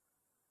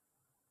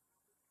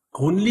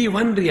 Only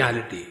one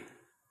reality.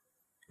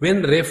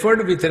 When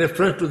referred with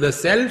reference to the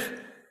self,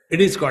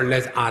 it is called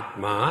as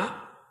Atma.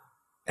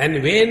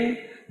 And when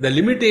the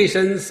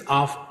limitations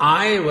of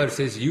I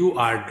versus you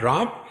are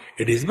dropped,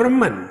 it is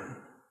Brahman.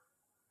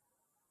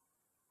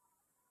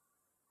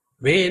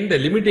 When the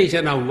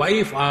limitation of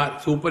wife are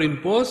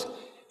superimposed,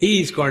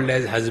 he is called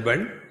as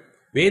husband.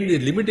 When the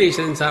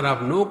limitations are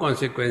of no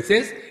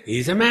consequences, he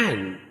is a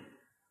man.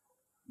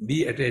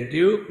 Be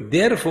attentive.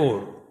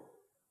 Therefore,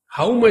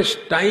 how much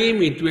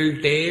time it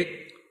will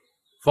take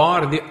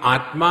for the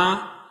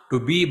Atma to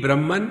be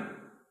Brahman?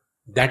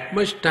 That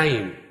much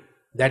time,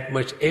 that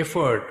much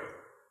effort,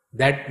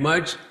 that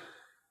much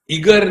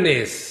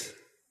eagerness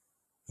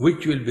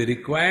which will be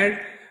required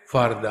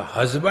for the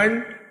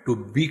husband to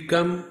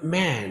become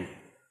man.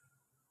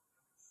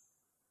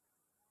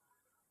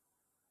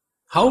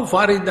 How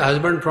far is the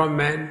husband from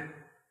man?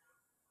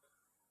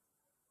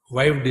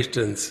 Wife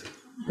distance.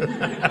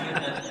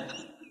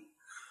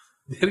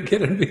 There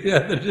cannot be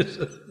other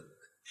distance.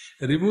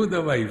 Remove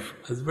the wife.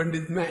 Husband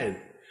is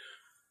man.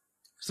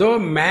 So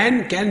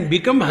man can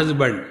become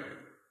husband.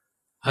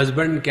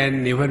 Husband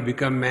can never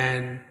become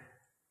man.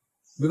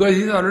 Because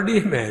he is already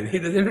a man. He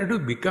doesn't have to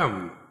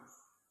become.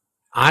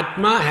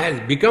 Atma has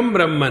become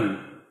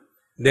Brahman.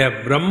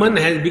 The Brahman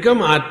has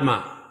become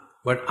Atma.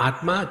 But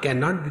Atma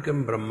cannot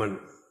become Brahman.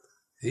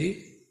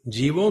 See?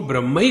 Jivo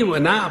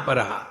Brahmaiva na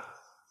aparaha.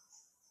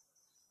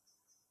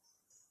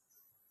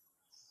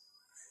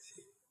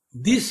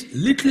 This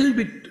little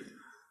bit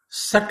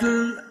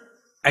subtle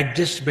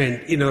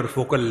adjustment in our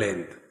focal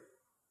length,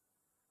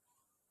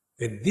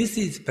 when this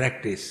is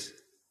practice,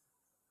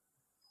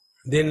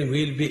 then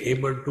we'll be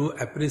able to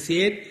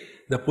appreciate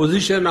the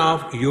position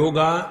of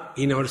yoga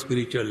in our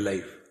spiritual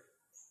life,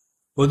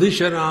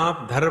 position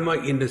of dharma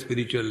in the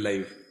spiritual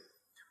life,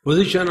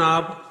 position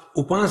of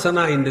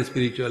upasana in the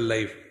spiritual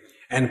life,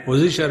 and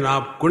position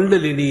of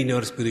kundalini in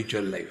our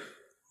spiritual life.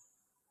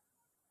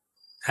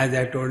 As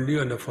I told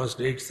you on the first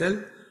day itself,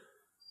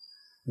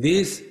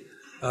 this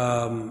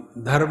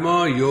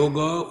dharma,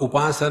 yoga,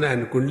 upasana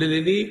and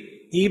kundalini,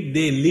 if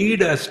they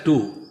lead us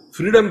to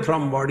freedom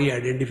from body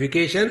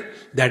identification,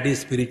 that is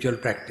spiritual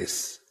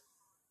practice.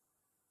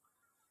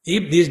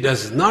 If this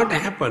does not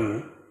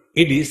happen,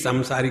 it is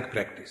samsaric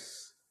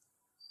practice.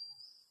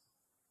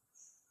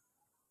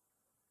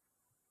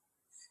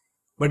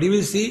 But you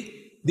will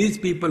see, these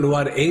people who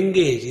are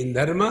engaged in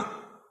dharma,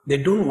 they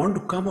don't want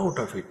to come out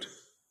of it.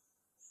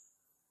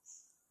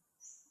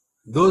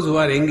 Those who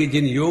are engaged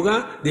in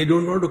yoga, they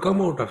don't want to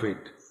come out of it.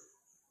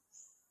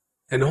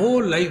 And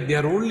whole life they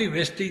are only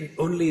vesting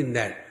only in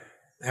that.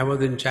 I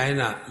was in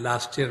China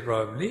last year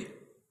probably,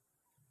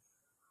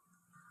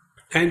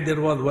 and there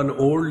was one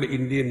old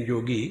Indian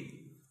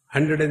yogi,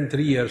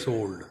 103 years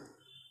old.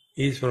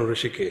 He is from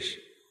Rishikesh.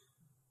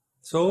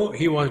 So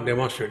he was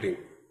demonstrating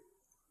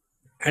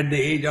at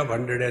the age of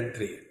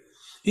 103.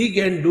 He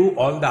can do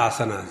all the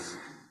asanas,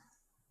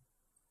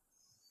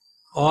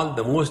 all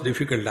the most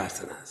difficult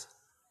asanas.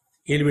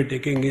 He'll be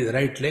taking his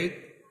right leg.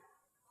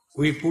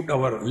 We put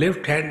our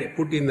left hand,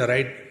 put in the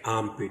right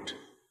armpit.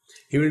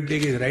 He will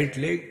take his right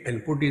leg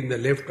and put in the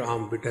left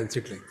armpit and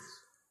sit like this.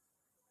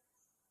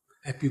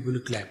 And people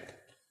will clap.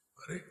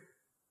 Correct?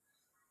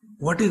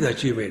 What is the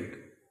achievement?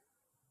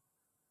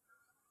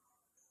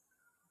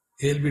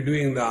 He'll be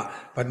doing the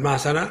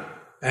Padmasana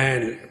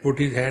and put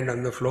his hand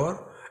on the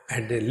floor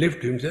and then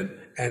lift himself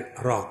and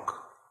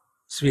rock,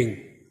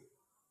 swing,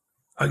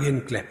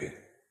 again clapping.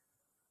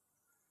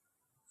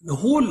 The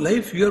whole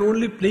life you are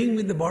only playing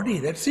with the body,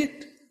 that's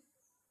it.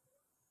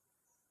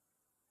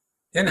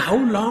 Then how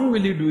long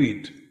will you do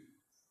it?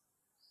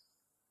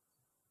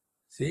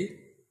 See?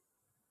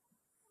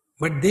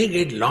 But they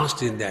get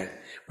lost in that.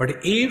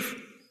 But if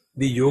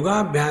the yoga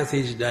abhyas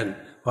is done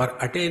for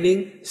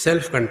attaining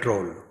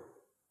self-control,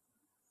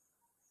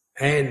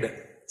 and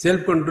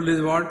self-control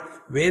is what?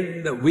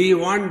 When we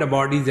want, the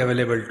body is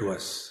available to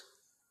us.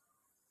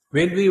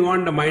 When we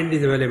want, the mind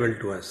is available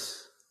to us.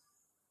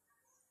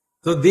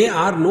 So they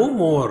are no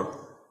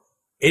more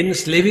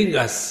enslaving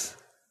us,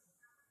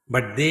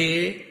 but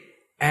they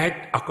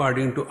act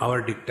according to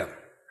our dictum.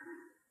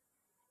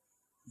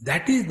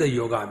 That is the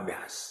yoga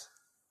abhyas.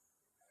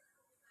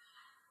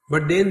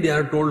 But then they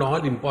are told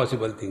all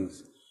impossible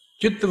things.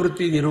 Chitta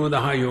vritti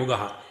nirodha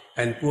yoga.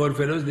 And poor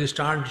fellows, they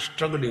start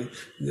struggling.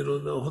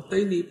 Nirodha hota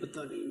hi nahi,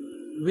 pata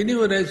nahi.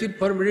 Whenever I sit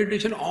for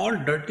meditation, all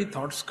dirty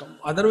thoughts come.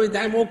 Otherwise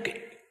I am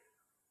okay.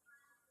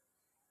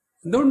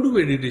 Don't do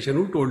meditation.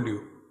 Who told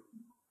you?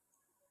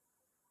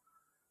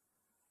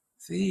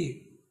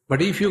 See,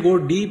 but if you go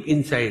deep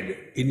inside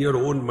in your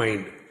own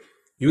mind,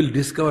 you will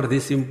discover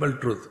this simple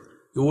truth.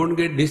 You won't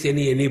get this in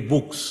any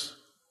books.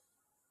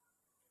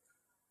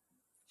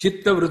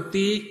 Chitta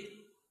vritti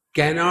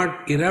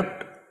cannot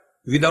erupt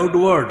without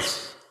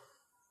words.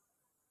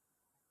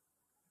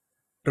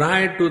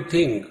 Try to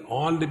think.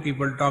 All the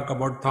people talk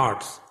about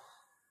thoughts.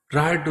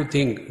 Try to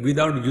think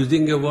without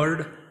using a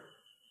word.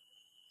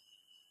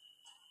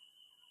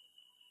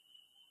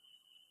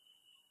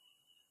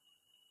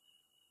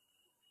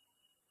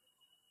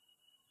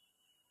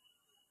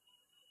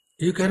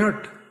 You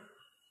cannot.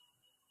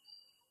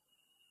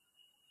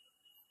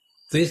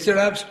 So instead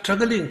of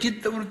struggling,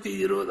 chitta vritti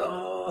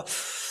nirodha,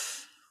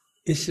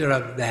 instead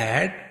of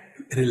that,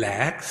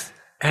 relax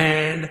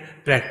and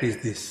practice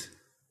this.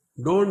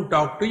 Don't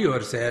talk to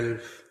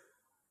yourself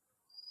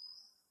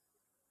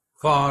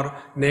for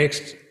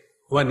next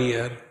 1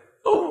 year.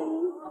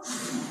 Oh,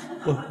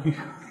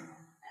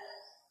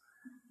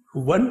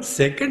 1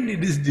 second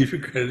it is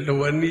difficult,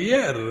 1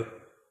 year.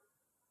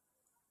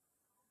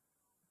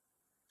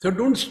 So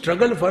don't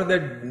struggle for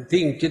that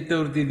thing, chitta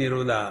vritti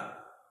nirodha.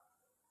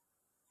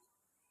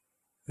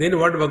 Then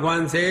what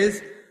Bhagavan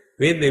says,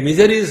 when the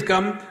miseries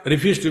come,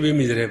 refuse to be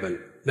miserable.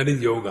 That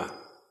is yoga.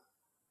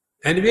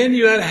 And when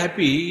you are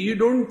happy, you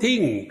don't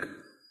think.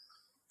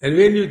 And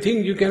when you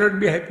think, you cannot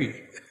be happy.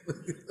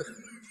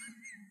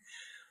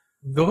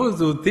 Those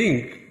who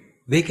think,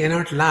 they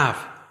cannot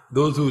laugh.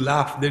 Those who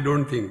laugh, they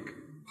don't think.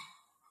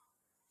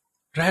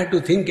 Try to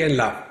think and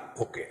laugh.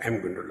 Okay, I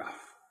am going to laugh.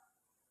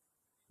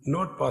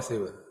 Not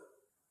possible.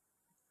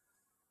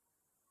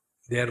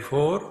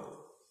 Therefore,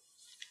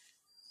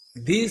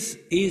 this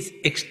is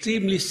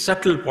extremely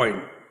subtle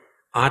point.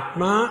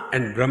 Atma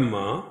and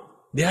Brahma,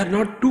 they are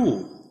not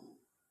two.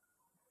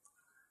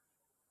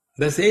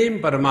 The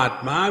same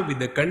Paramatma with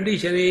the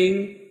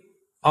conditioning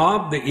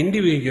of the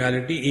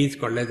individuality is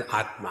called as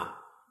Atma.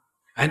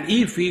 And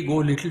if we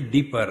go a little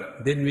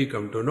deeper, then we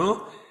come to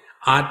know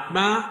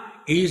Atma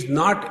is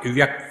not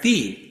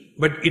Vyakti,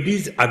 but it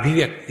is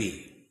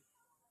Abhivyakti.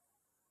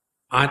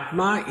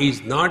 Atma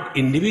is not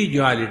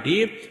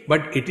individuality,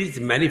 but it is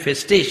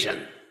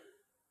manifestation.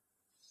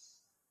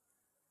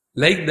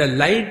 Like the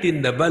light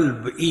in the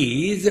bulb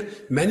is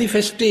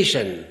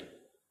manifestation.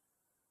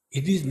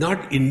 It is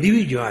not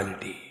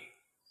individuality.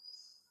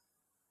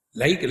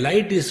 Like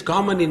light is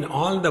common in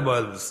all the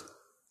bulbs.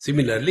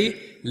 Similarly,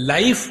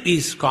 life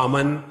is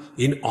common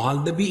in all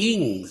the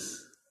beings.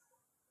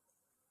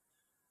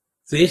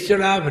 So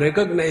instead of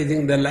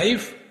recognizing the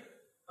life,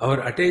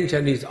 our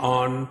attention is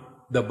on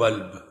the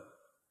bulb,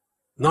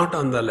 not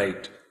on the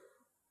light.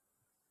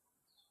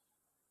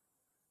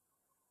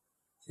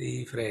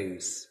 See,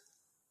 friends.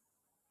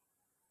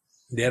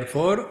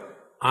 Therefore,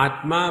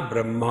 Atma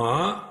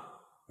Brahma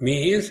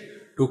means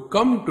to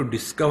come to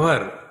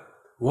discover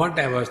what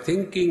I was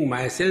thinking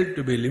myself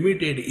to be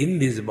limited in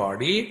this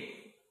body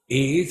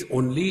is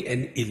only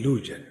an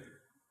illusion.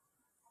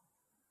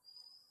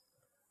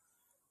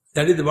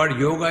 That is what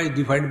yoga is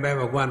defined by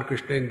Bhagavan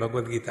Krishna in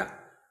Bhagavad Gita.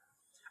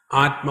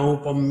 Atma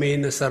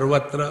upammena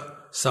sarvatra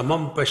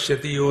samam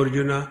pashyati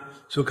Arjuna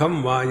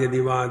sukham va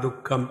yadi va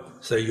dukkham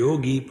sa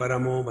yogi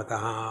paramo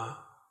mataha.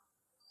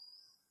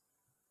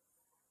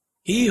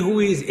 He who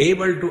is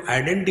able to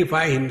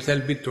identify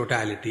himself with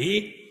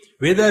totality,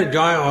 whether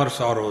joy or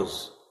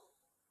sorrows,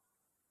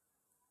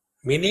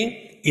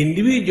 meaning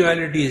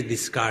individuality is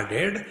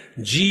discarded,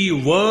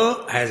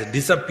 Jiva has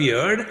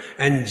disappeared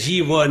and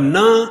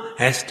Jivana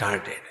has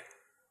started.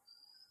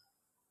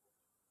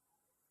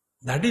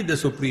 That is the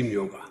supreme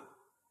yoga.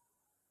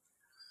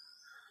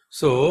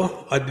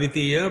 So,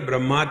 Advitiya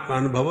Brahmatma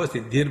Anubhava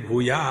Siddhir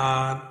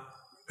Bhuyat,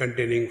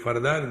 continuing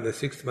further in the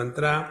sixth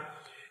mantra,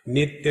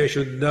 Nitya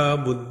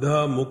Shuddha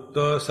Buddha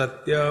Mukta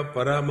Satya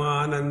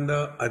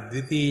Paramananda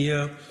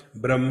Advitiya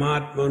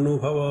Brahmatma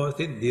Anubhava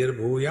Siddhir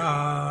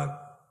Bhuyat.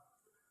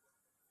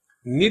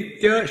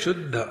 Nitya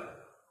Shuddha.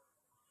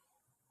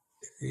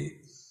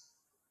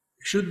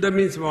 Shuddha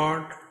means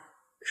what?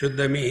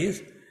 Shuddha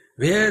means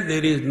where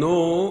there is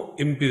no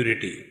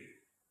impurity.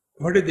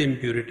 What is the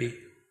impurity?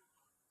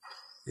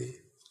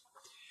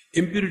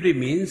 Impurity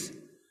means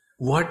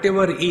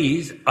whatever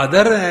is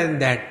other than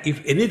that,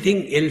 if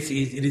anything else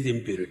is, it is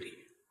impurity.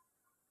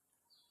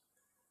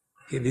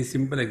 Okay, this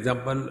simple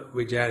example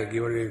which I have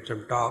given in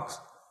some talks,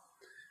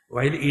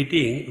 while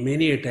eating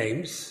many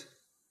times,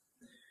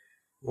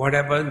 what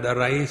happens? The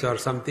rice or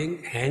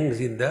something hangs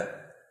in the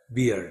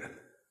beard.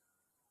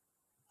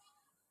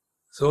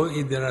 So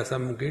if there are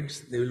some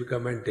kids, they will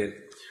come and tell,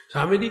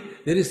 Swamiji,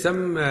 there is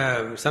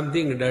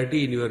something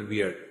dirty in your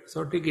beard.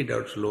 So take it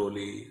out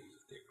slowly.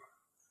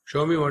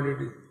 Show me what it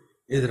is.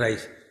 It's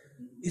rice.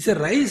 It's a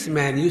rice,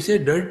 man. You say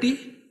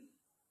dirty?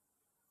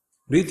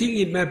 Do you think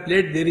in my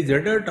plate there is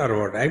a dirt or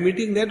what? I am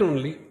eating that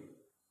only.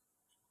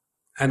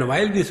 And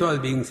while this was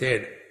being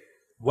said,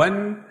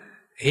 one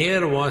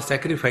hair was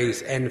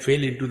sacrificed and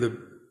fell into the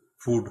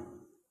food.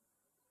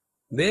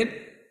 Then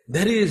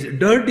there is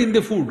dirt in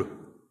the food.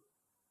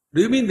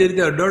 Do you mean there is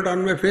a dirt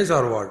on my face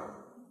or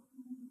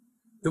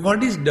what?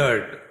 What is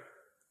dirt?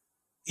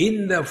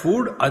 In the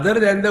food, other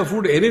than the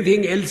food,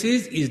 anything else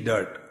is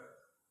dirt.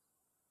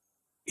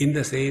 In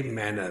the same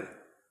manner,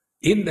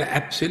 in the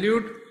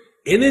absolute,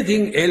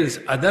 anything else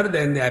other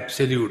than the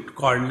absolute,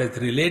 called as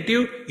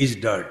relative, is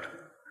dirt.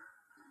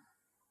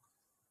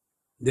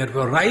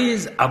 Therefore,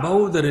 rise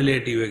above the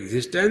relative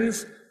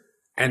existence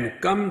and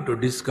come to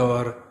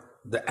discover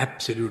the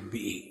absolute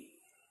being.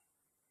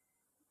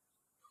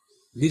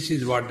 This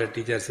is what the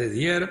teacher says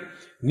here,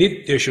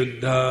 Nitya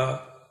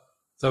Shuddha.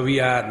 So we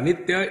are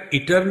Nitya,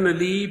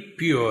 eternally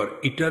pure,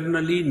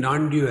 eternally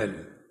non-dual.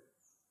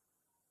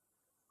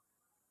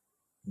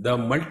 The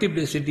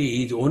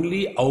multiplicity is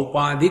only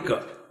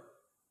aupadhika.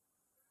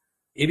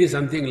 It is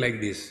something like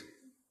this.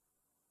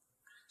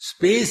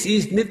 Space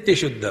is Nitya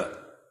Shuddha.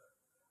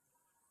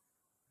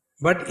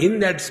 But in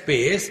that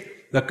space,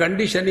 the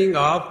conditioning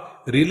of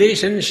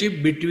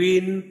relationship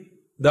between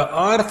the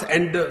earth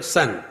and the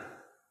sun.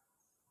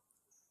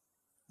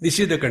 This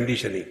is the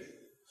conditioning.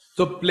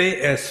 So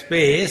play a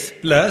space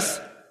plus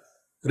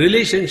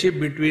relationship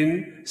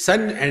between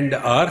sun and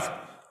the earth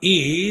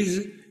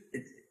is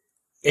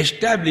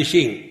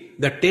establishing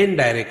the 10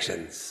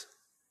 directions.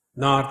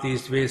 North,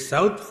 east, west,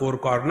 south, 4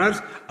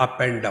 corners, up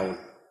and down.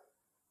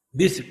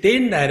 These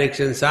 10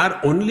 directions are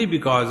only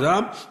because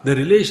of the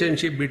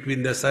relationship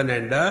between the sun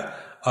and the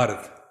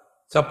earth.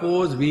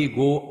 Suppose we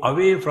go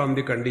away from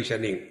the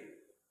conditioning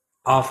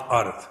of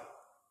earth,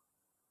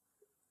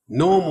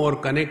 no more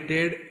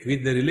connected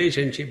with the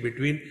relationship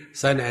between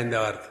sun and the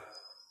earth,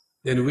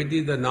 then which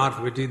is the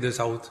north, which is the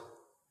south?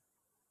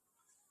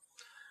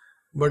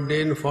 But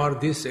then for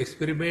this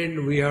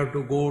experiment we have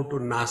to go to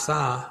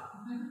NASA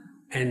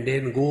and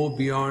then go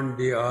beyond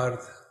the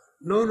earth.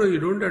 No, you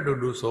don't have to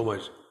do so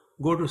much.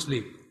 Go to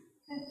sleep.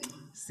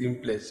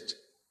 Simplest.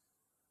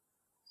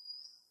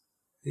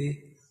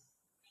 See?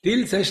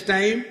 Till such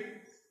time,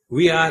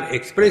 we are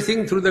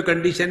expressing through the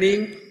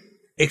conditioning,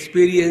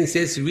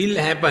 experiences will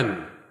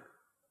happen.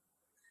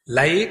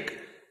 Like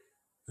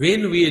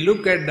when we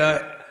look at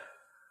the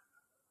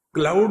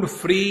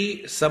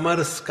cloud-free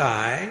summer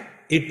sky,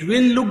 it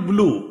will look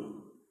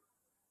blue,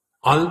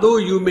 although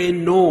you may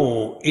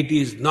know it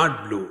is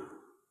not blue.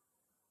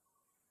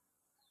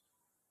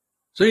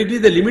 So it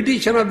is the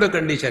limitation of the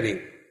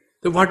conditioning.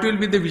 So what will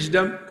be the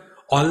wisdom?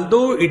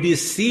 Although it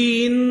is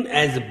seen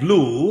as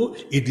blue,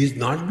 it is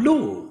not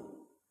blue.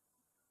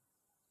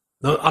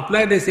 Now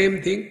apply the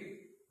same thing.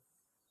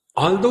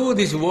 Although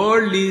this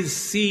world is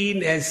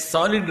seen as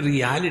solid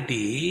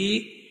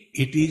reality,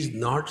 it is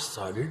not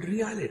solid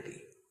reality.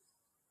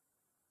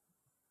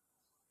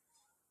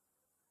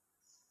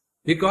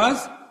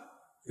 Because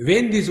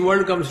when this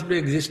world comes into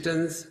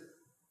existence,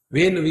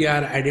 when we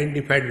are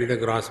identified with the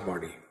gross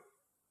body,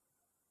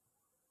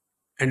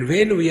 and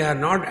when we are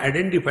not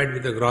identified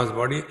with the gross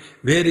body,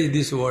 where is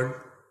this world?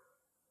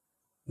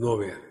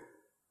 Nowhere.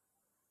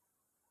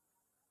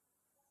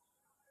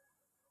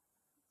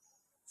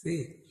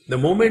 See, the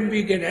moment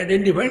we get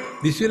identified,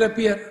 this will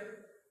appear.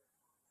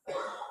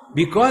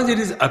 Because it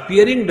is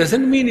appearing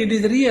doesn't mean it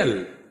is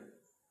real.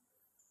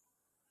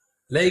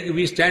 Like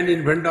we stand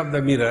in front of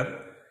the mirror,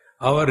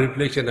 our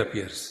reflection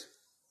appears.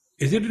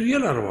 Is it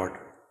real or what?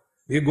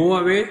 We go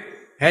away,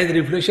 has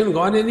reflection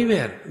gone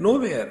anywhere?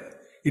 Nowhere.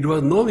 It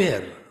was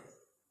nowhere.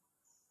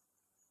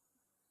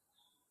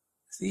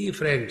 See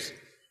friends,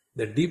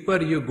 the deeper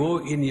you go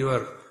in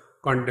your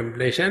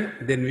contemplation,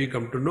 then we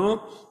come to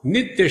know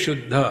Nitya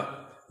Shuddha,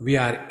 we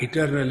are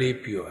eternally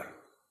pure.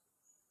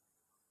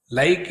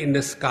 Like in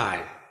the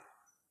sky,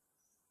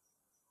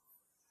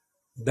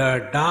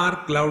 the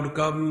dark cloud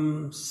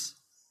comes,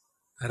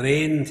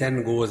 rains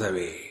and goes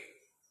away.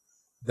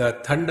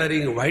 The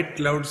thundering white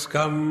clouds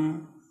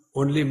come,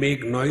 only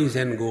make noise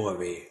and go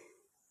away.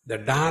 The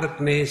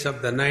darkness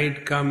of the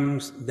night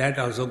comes, that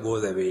also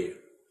goes away.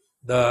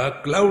 The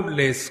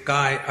cloudless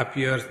sky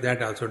appears,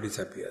 that also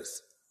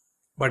disappears.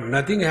 But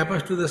nothing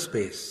happens to the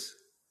space.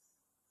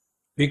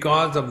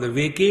 Because of the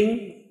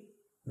waking,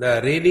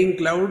 the raining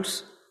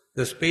clouds,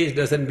 the space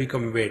doesn't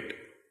become wet.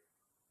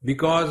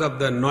 Because of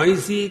the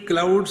noisy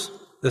clouds,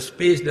 the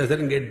space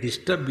doesn't get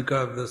disturbed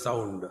because of the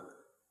sound.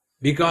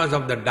 Because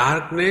of the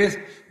darkness,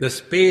 the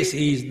space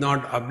is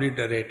not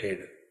obliterated.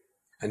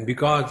 And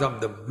because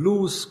of the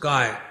blue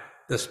sky,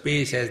 the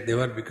space has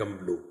never become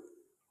blue.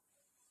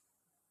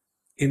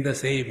 In the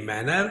same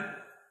manner,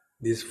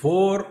 these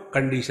four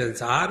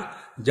conditions are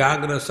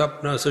Jagra,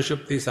 Sapna,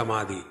 Sushupti,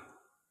 Samadhi.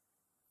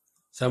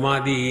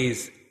 Samadhi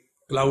is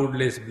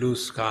cloudless blue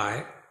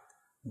sky.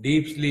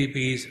 Deep sleep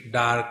is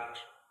dark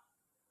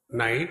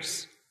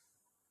nights.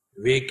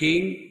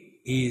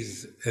 Waking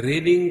is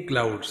raining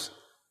clouds,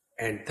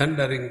 and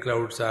thundering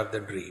clouds are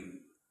the dream.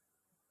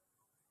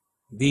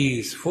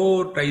 These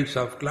four types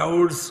of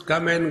clouds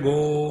come and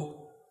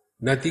go.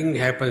 Nothing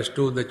happens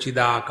to the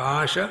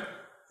Chidakasha,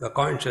 the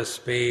conscious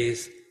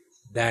space.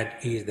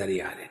 That is the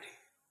reality.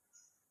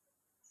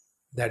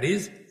 That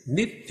is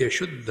Nitya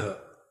Shuddha.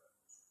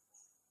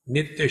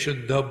 Nitya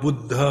Shuddha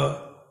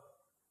Buddha.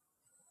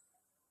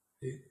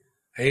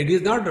 It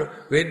is not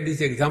when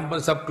these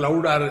examples of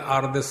cloud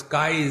or the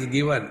sky is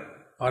given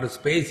or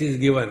space is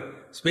given.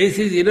 Space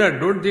is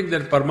inert. Don't think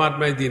that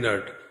Paramatma is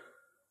inert.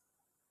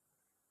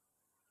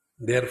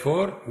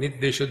 Therefore,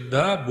 Nitya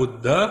Shuddha,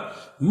 Buddha,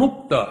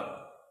 Mukta.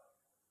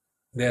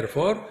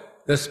 Therefore,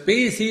 the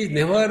space is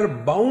never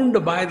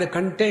bound by the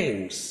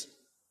contents.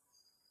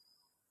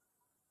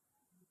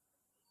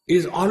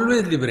 Is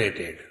always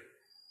liberated.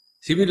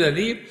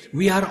 Similarly,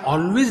 we are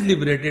always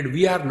liberated.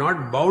 We are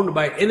not bound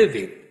by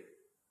anything.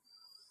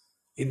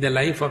 In the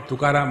life of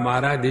Tukaram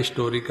Maharaj, this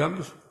story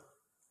comes.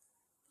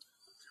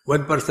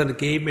 One person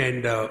came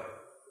and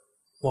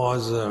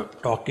was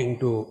talking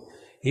to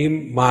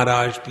him,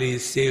 Maharaj,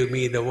 please save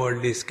me, the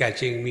world is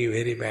catching me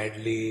very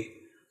badly.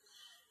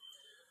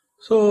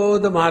 So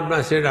the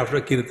Mahatma said, after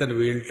Kirtan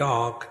we will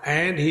talk,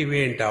 and he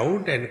went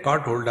out and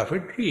caught hold of a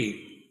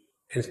tree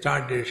and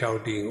started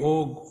shouting,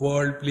 oh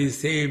world, please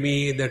save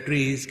me, the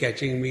tree is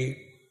catching me.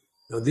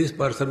 Now this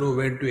person who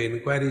went to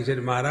inquire, he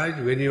said,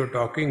 Maharaj, when you were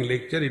talking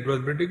lecture, it was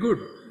pretty good.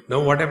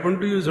 Now what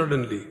happened to you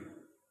suddenly?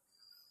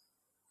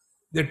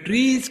 The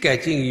tree is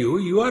catching you,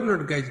 you are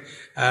not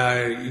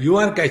catching, you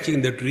are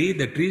catching the tree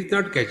is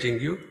not catching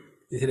you.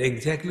 He said,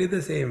 exactly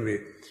the same way.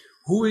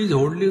 Who is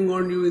holding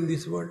on you in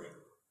this world?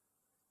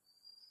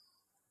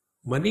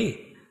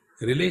 Money,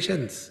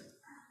 relations,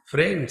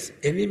 friends,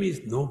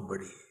 enemies,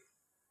 nobody.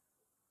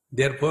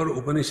 Therefore,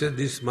 Upanishad,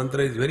 this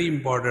mantra is very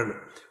important.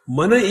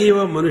 Mana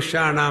eva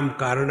manushyanam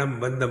karanam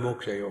bandha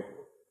mokshayo.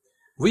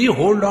 We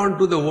hold on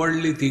to the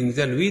worldly things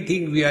and we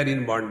think we are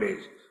in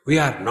bondage. We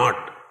are not.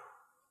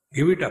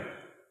 Give it up.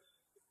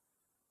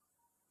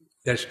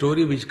 That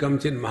story which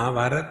comes in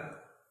Mahabharata,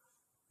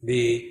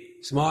 the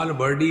small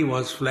birdie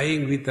was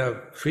flying with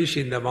a fish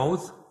in the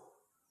mouth,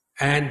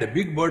 and the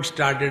big bird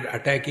started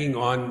attacking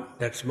on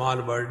that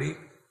small birdie.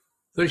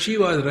 So she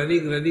was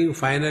running,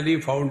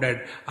 finally found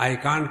that I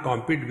can't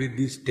compete with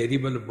these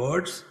terrible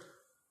birds.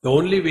 The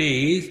only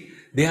way is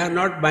They are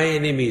not my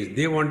enemies.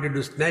 They wanted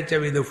to snatch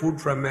away the food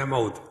from my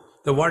mouth.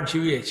 So what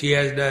she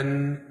has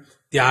done?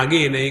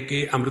 Tyage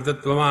naike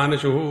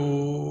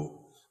amritatvamaanashuhu.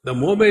 The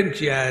moment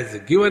she has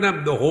given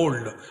up the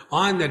hold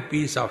on that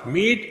piece of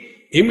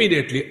meat,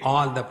 immediately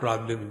all the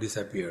problems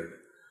disappeared.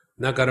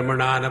 Na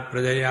karmana na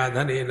prajaya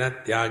dhane na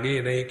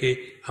tyage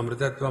naike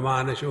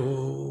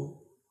amritatvamaanashuhu.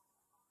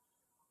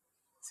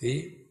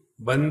 See?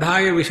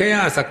 Bandhaya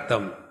vishaya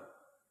saktam.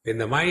 When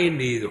the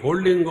mind is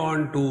holding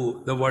on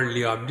to the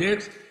worldly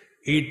objects,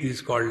 it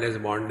is called as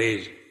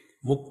bondage.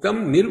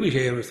 Muktam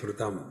nirvishayam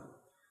srutam.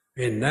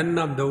 When none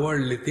of the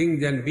worldly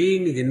things and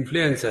beings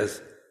influence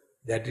us,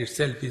 that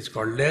itself is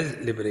called as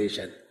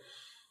liberation.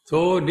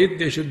 So,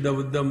 Nitya Shuddha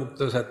Buddha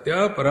Mukta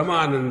Satya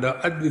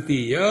Paramananda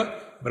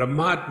Advitiya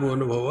Brahmatma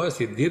Anubhava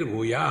Siddhir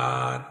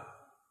Bhuyat.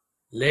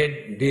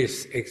 Let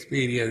this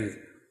experience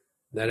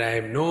that I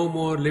am no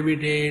more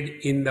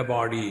limited in the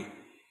body.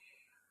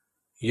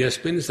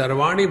 Yasmin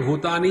sarvani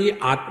bhutani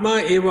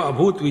atma eva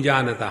abhut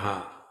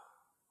vijanataha.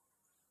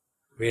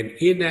 When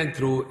in and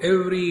through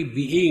every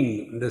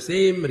being the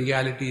same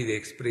reality is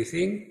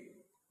expressing,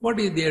 what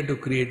is there to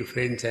create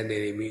friends and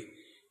enemy?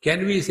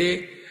 Can we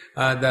say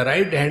the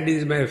right hand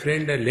is my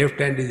friend and left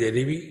hand is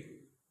enemy?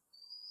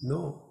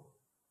 No.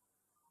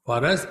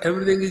 For us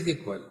everything is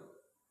equal.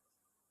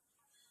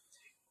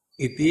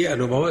 Iti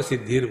anubhava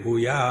siddhir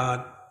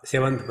bhuyat.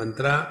 Seventh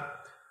mantra.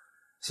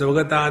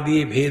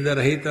 Swagatadi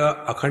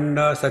bhedarahita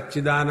akhanda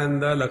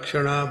satchidananda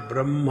lakshana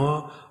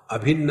brahma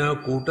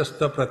abhinna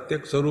kutastha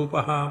pratyak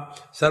sarupaha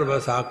sarva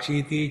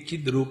sakshiti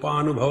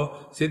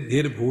chidrupanubhava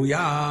siddhir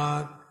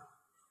bhuyat.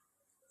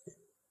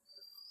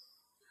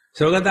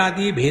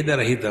 Swagatadi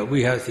bhedarahita.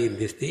 We have seen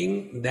this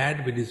thing,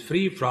 that which is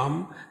free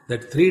from the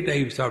three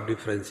types of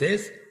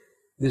differences.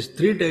 These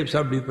three types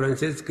of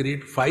differences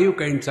create five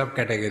kinds of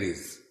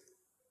categories.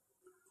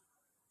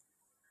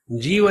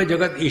 Jiva,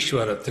 Jagat,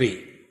 Ishvara,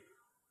 three.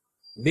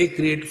 They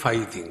create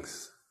five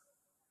things.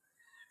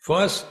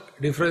 First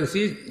difference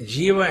is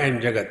Jiva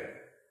and Jagat.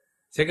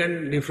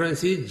 Second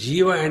difference is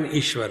Jiva and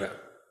Ishvara.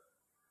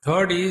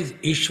 Third is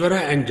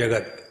Ishvara and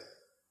Jagat.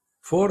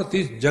 Fourth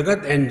is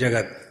Jagat and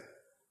Jagat.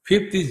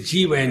 Fifth is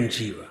Jiva and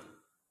Jiva.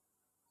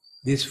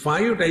 These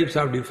five types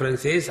of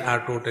differences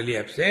are totally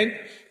absent.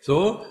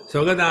 So,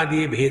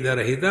 Swagadadi Bheda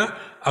Rahita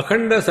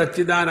Akhanda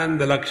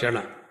Satchidananda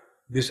Lakshana.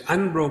 This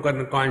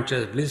unbroken,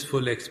 conscious,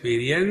 blissful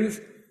experience,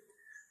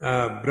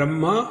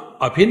 Brahma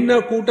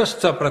Abhinna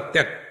Kutastha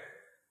Pratyak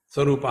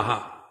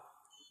Sarupaha.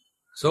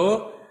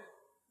 So,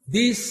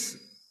 this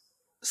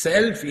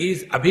self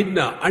is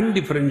Abhinna,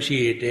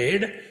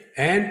 undifferentiated,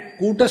 and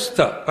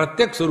Kutastha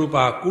Pratyak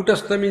Sarupaha.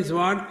 Kutastha means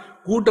what?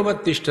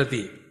 Kutavat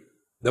Tishtati.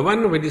 The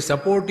one which is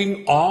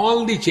supporting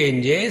all the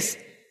changes,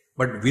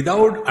 but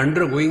without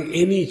undergoing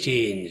any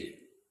change.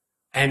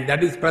 And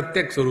that is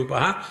Pratyak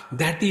Sarupaha.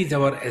 That is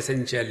our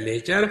essential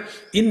nature.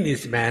 In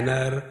this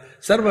manner,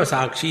 Sarva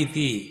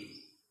Sakshiti.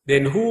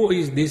 Then who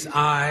is this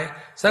I?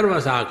 Sarva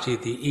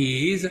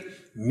Sakshiti is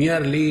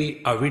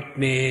merely a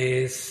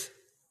witness.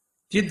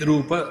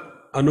 Chidrupa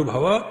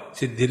Anubhava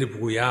Siddhir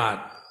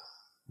Bhuyat.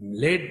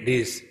 Let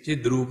this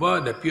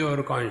Chidrupa, the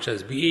pure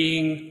conscious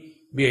being,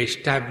 be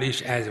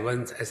established as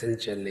one's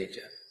essential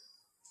nature.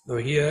 Now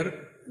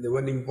here, the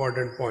one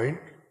important point.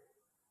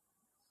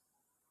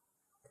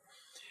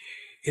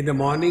 In the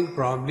morning,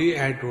 probably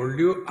I told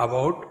you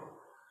about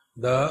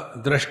the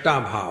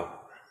Drashta Bhav.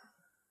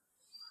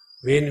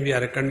 When we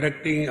are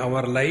conducting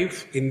our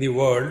life in the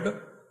world,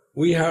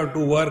 we have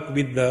to work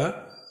with the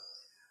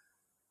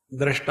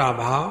Drashta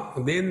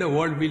Bhav, then the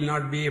world will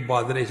not be a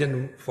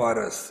botheration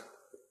for us.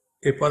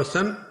 A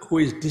person who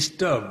is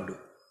disturbed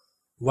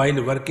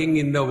while working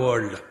in the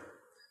world,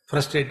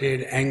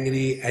 frustrated,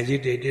 angry,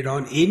 agitated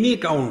on any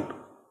count,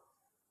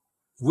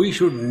 we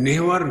should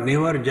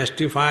never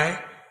justify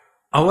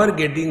our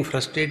getting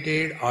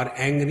frustrated or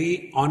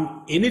angry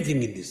on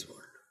anything in this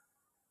world.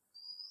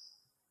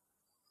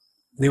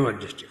 Never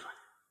justify.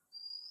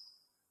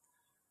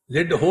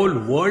 Let the whole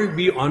world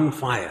be on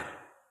fire.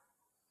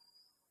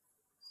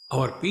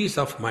 Our peace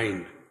of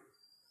mind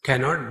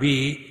cannot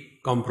be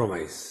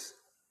compromised.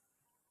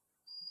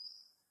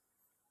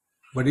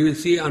 But you will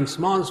see on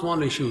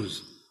small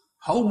issues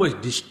how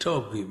much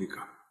disturbed we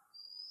become.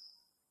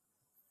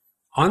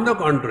 On the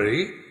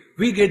contrary,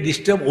 we get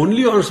disturbed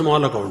only on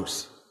small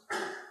accounts.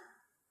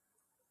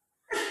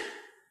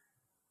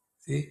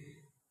 See,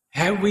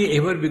 have we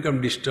ever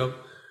become disturbed?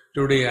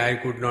 Today I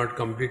could not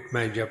complete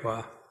my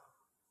japa.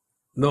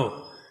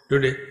 No,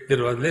 today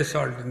there was less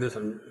salt in the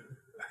sun.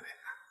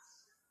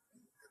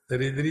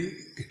 Let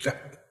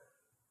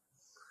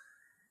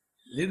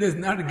us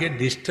not get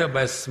disturbed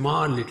by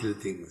small little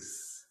things.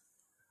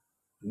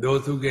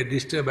 Those who get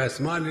disturbed by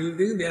small little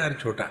things, they are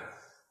chota,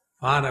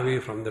 far away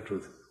from the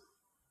truth.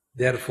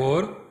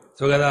 Therefore,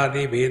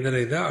 Swagadadi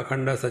Bhedarahita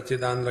Akhanda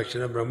Satchidananda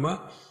Lakshana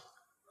Brahma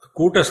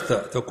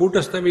Kutastha. So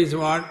Kutastha means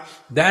what?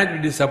 That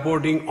it is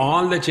supporting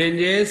all the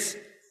changes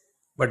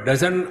but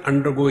doesn't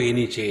undergo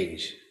any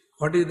change.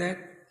 What is that?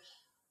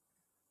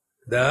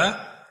 The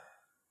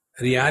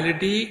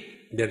reality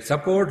that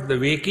supports the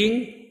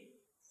waking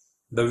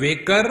the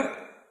waker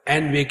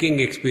and waking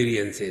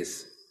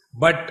experiences,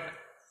 but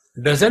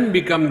doesn't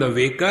become the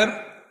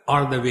waker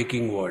or the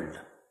waking world.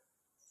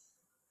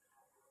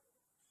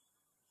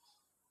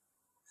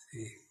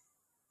 See?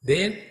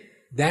 Then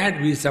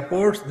that we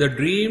support the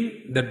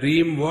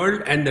dream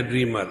world and the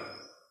dreamer,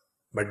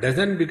 but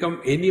doesn't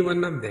become any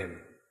one of them.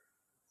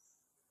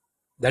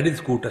 That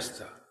is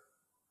Kutastha.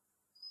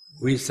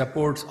 We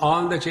supports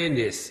all the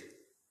changes,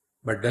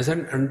 but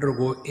doesn't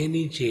undergo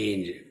any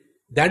change.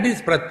 That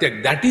is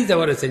Pratyak, that is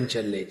our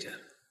essential nature.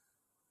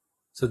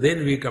 So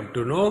then we come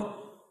to know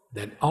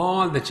that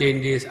all the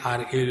changes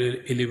are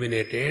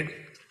eliminated,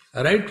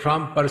 right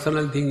from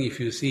personal thing. If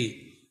you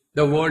see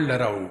the world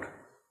around,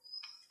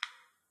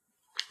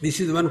 this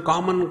is one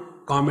common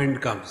comment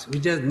comes,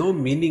 which has no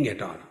meaning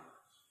at all.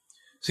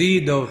 See,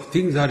 the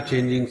things are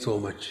changing so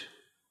much.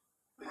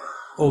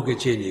 Okay,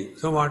 changing.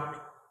 So what?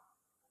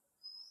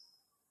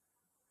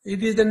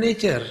 It is the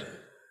nature.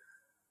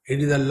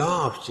 It is the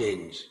law of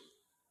change.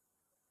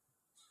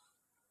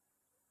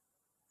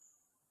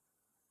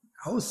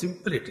 How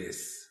simple it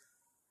is.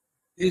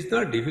 It's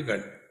not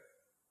difficult.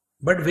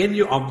 But when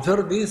you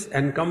observe this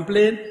and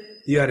complain,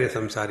 you are a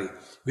samsari.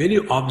 When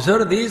you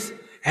observe this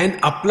and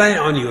apply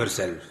on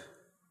yourself,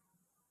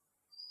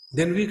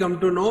 then we come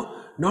to know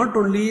not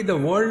only the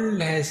world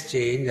has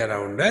changed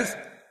around us,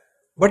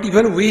 but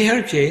even we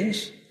have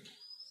changed.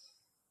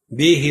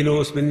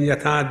 Dehinosmin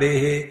yatha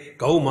dehe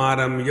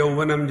kaumaram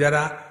yauvanam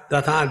jara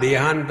tatha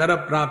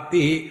dehantara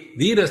prapti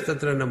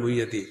dhirastatra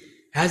namuyati.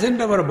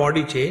 Hasn't our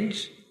body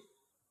changed?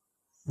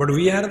 But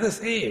we are the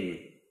same.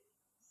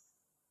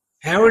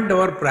 Haven't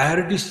our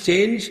priorities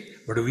changed?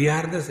 But we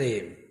are the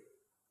same.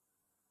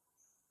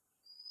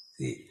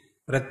 See,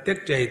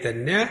 Pratyak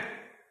Chaitanya,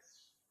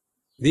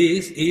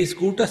 this is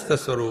Kutastha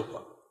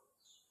Swarupa,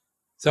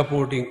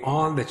 supporting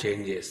all the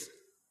changes,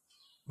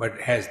 but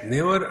has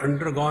never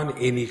undergone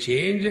any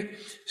change.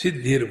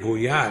 Siddhir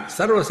Bhuyat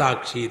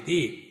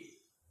Sarvasakshiti.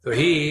 So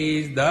he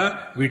is the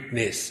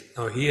witness.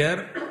 Now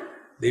here,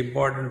 the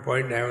important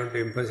point I want to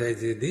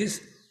emphasize is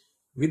this.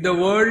 With the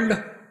world,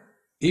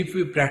 if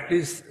we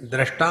practice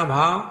drashta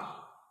bhav,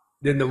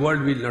 then the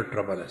world will not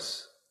trouble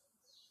us.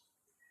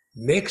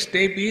 Next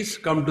step is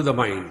come to the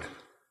mind.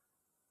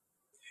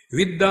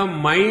 With the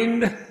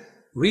mind,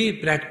 we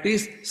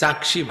practice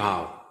sakshi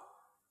bhav.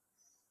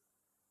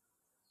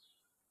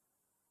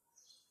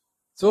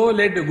 So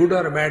let the good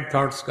or bad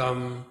thoughts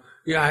come.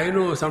 Yeah, I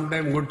know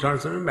sometimes good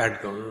thoughts and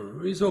bad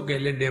come. It's okay,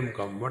 let them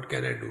come. What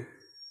can I do?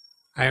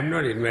 I am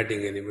not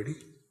inviting anybody.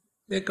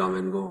 They come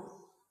and go.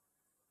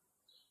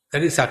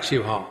 That is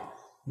sakshi bhav.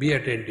 Be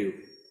attentive.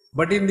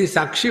 But in the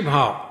sakshi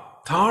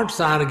bhav, thoughts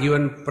are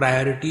given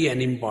priority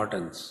and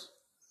importance.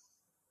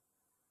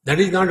 That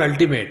is not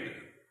ultimate.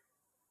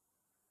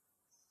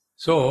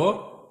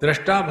 So,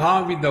 drashta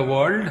bhav with the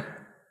world,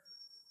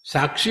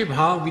 sakshi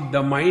bhav with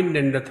the mind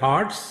and the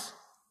thoughts,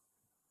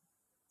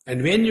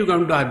 and when you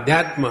come to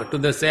adhyatma, to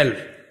the self,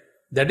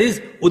 that is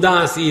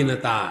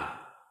udasinata,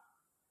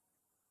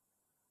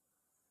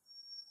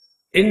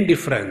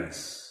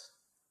 indifference.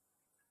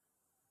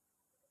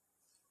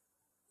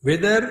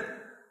 Whether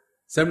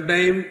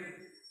sometime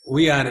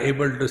we are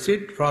able to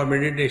sit for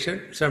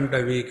meditation,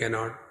 sometime we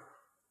cannot.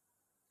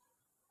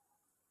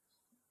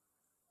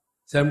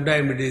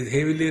 Sometime it is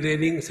heavily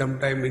raining,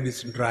 sometime it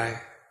is dry.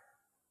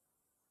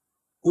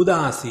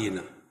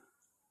 Udasina.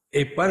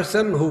 A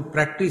person who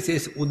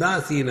practices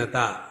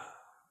udasinata,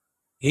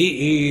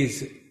 he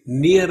is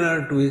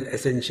nearer to his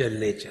essential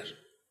nature.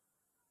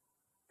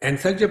 And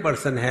such a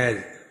person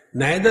has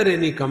neither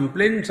any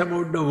complaints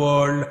about the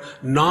world,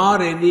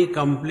 nor any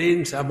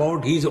complaints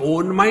about his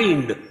own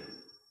mind.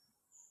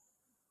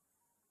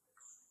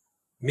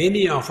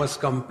 Many of us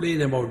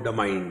complain about the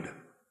mind,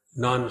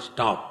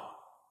 non-stop.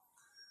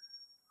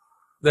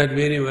 That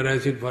whenever I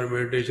sit for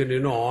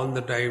meditation, all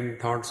the time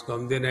thoughts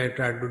come, then I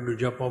try to do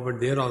japa, but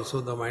there also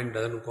the mind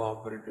doesn't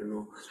cooperate,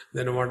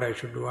 Then what I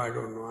should do, I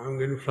don't know. I'm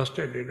getting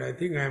frustrated. I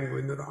think I am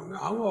going the wrong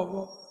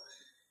way.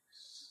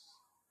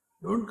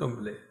 Don't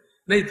complain.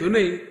 Nahi to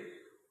nahi.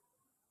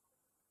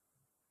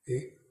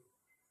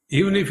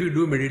 Even if you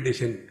do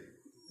meditation,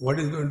 what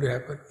is going to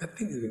happen?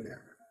 Nothing is going to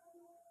happen.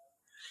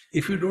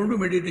 If you don't do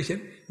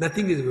meditation,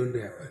 nothing is going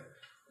to happen.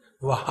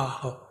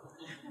 Wow!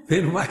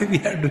 Then why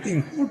we are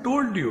doing? Who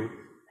told you?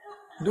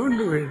 Don't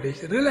do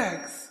meditation.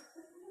 Relax.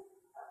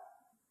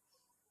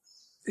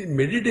 See,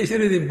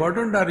 meditation is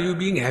important, or you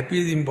being happy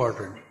is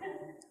important?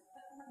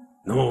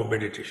 No,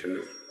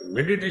 meditation.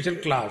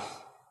 Meditation class.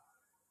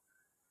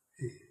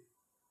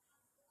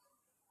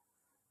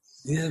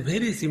 These are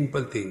very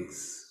simple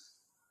things.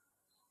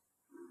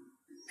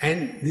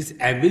 And this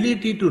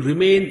ability to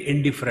remain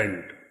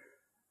indifferent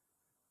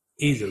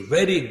is a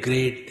very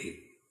great thing.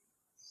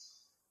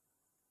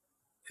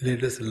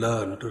 Let us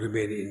learn to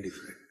remain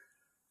indifferent.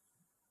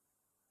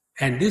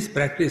 And this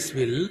practice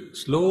will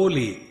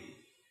slowly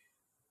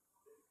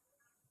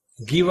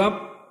give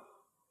up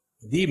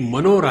the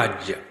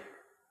manorajya.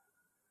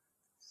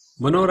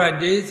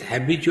 Manorajya is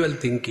habitual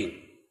thinking.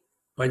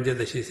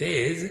 Panchadashi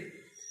says,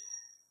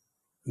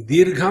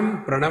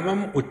 Dirgham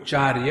pranavam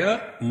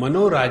uchcharya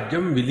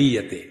manorajyam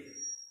viliyate.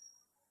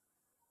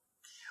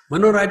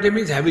 Manorajya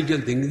means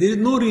habitual thing. There is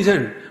no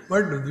reason,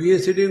 but we are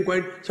sitting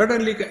quite,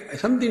 suddenly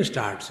something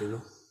starts,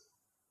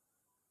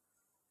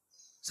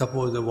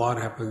 Suppose the war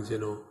happens,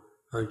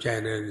 on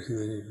China.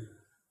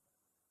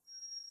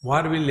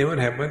 War will never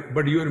happen,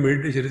 but your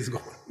meditation is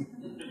gone.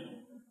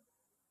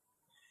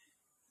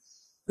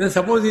 Then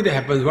suppose it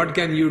happens, what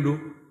can you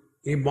do?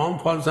 A bomb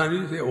falls on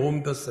you, say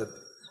Om Tat Sat.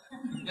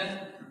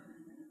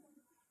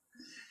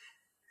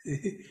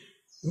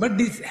 But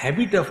this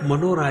habit of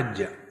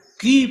manorajya,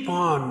 keep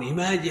on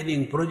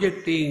imagining,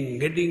 projecting,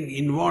 getting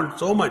involved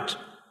so much.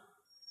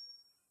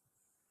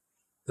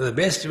 So the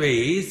best way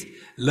is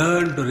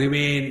learn to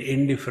remain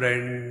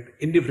indifferent.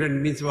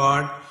 Indifferent means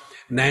what?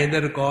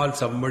 Neither call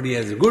somebody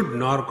as good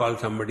nor call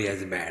somebody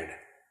as bad.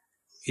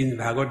 In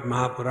Bhagavad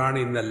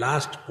Mahapurana, in the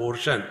last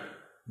portion,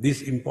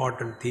 this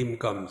important theme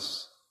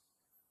comes.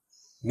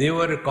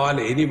 Never call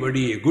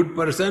anybody a good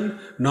person,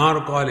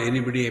 nor call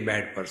anybody a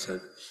bad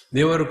person.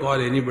 Never call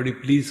anybody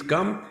please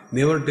come,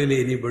 never tell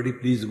anybody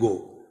please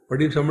go.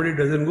 But if somebody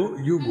doesn't go,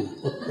 you go.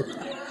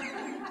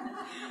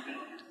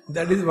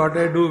 That is what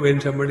I do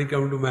when somebody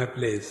come to my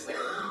place.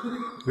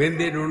 When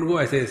they don't go,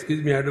 I say,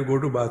 excuse me, I have to go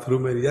to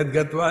bathroom. Yad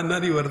gatva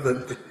nari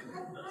vardante.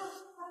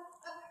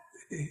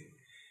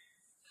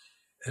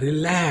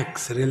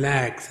 Relax,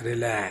 relax,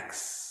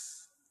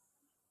 relax.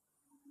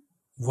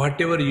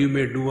 Whatever you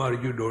may do or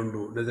you don't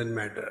do, doesn't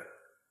matter.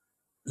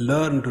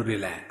 Learn to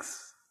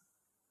relax.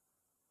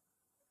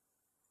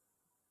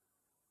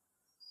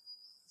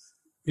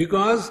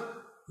 Because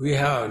we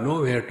have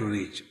nowhere to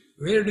reach.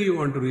 Where do you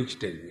want to reach,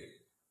 tell me?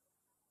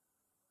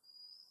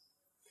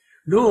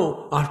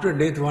 No, after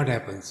death what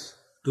happens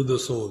to the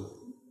soul?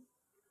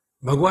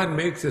 Bhagwan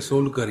makes a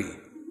soul curry.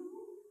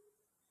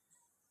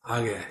 आ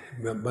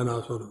गया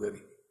बना soul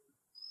curry.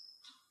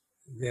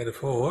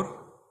 Therefore,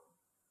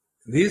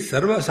 this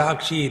sarva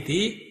sakshi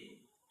iti,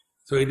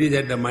 so it is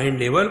at the mind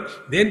level,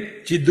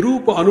 then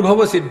chidrupa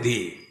anubhava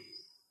siddhi.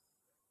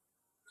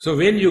 So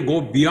when you go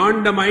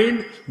beyond the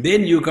mind,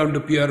 then you come to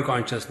pure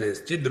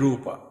consciousness,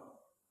 chidrupa.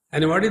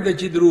 And what is the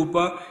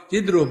chidrupa?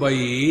 Chidrupa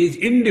is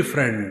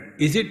indifferent,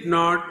 is it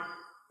not?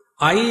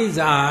 Eyes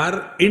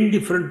are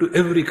indifferent to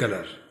every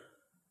color.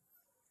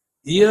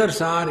 Ears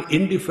are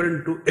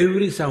indifferent to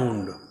every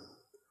sound.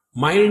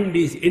 Mind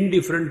is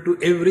indifferent to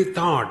every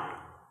thought.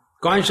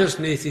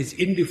 Consciousness is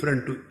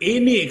indifferent to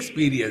any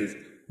experience.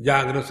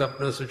 Jagra,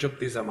 Sapna,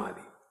 Sushupti,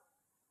 Samadhi.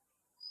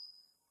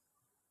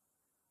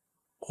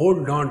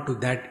 Hold on to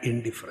that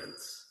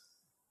indifference.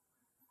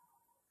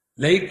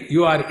 Like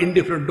you are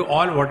indifferent to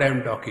all what I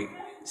am talking.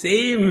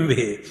 Same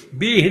way,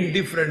 be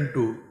indifferent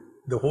to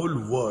the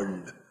whole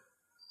world.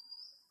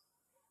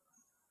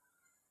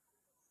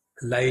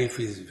 Life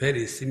is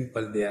very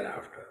simple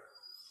thereafter.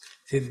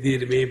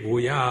 Siddhir me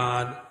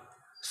bhuyad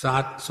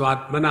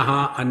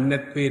swatmanaha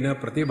anyatvena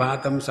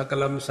pratibhatam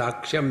sakalam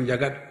saksham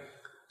jagat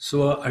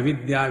swa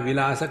avidya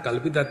vilasa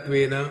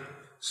kalpitatvena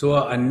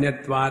swa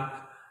anyatvat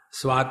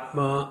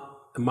swatma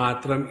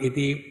matram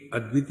iti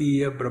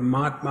advitiya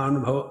brahmatma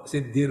anubhav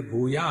siddhir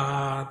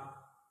bhuyad.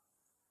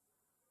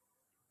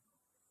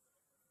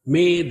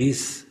 May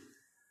this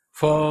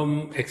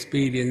firm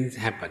experience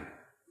happen.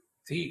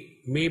 See,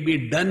 may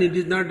be done, it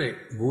is not a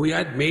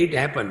bhuyat, may it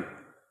happen.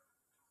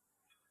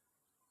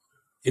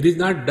 It is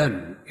not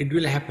done, it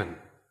will happen.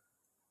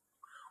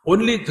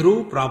 Only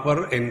through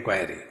proper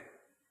enquiry.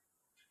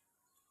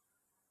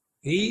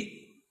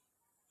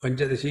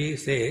 Panchadashi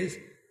says,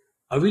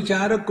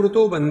 avichara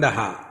kruto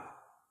bandhaha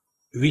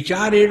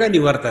vichareda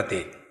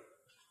nivartate.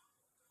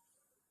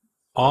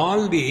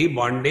 All the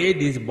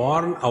bondage is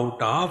born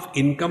out of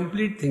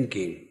incomplete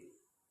thinking.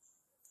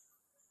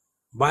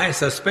 By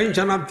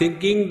suspension of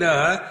thinking,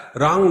 the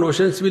wrong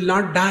notions will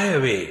not die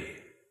away.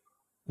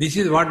 This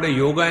is what the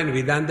yoga and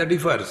Vedanta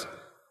differs.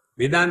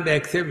 Vedanta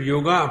accepts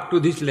yoga up to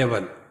this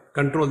level,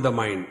 control the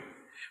mind.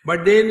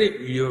 But then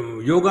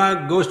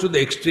yoga goes to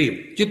the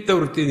extreme, chitta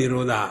vritti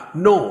nirodha.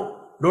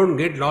 No, don't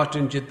get lost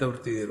in chitta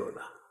vritti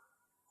nirodha.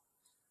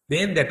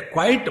 Then that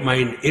quiet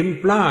mind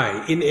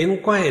employ in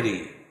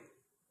inquiry.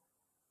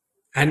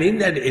 And in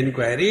that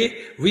inquiry,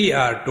 we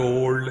are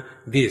told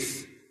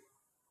this.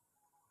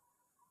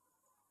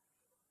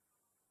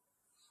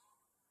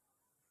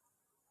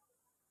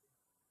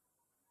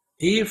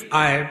 If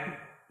I am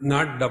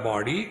not the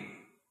body,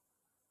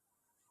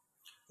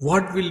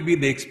 what will be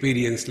the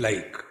experience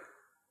like?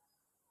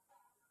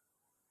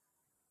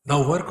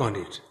 Now work on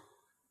it.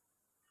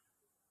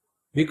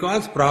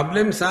 Because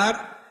problems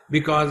are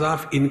because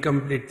of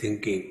incomplete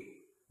thinking.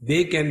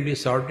 They can be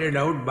sorted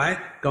out by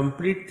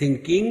complete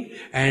thinking,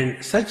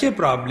 and such a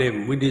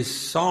problem which is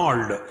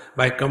solved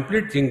by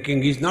complete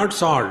thinking is not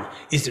solved,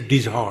 is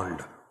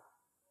dissolved.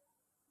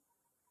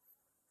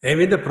 And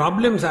when the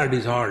problems are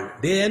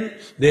dissolved, then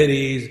there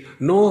is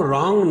no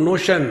wrong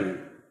notion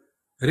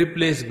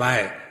replaced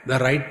by the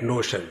right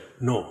notion.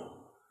 No.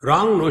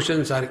 Wrong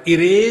notions are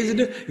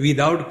erased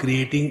without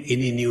creating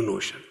any new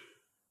notion.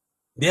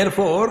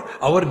 Therefore,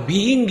 our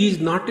being is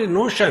not a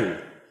notion.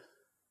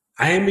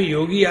 I am a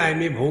yogi, I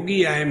am a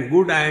bhogi, I am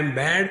good, I am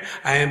bad,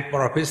 I am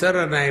professor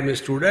and I am a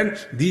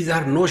student. These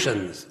are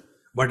notions.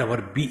 But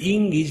our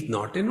being is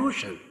not a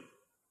notion.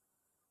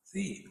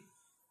 See.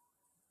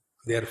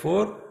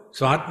 Therefore,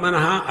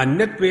 Swatmanaha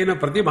Anyatvena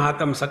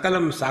Pratibhatam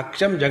Sakalam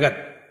Saksham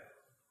Jagat.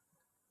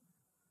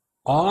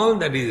 All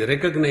that is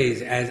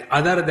recognized as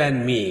other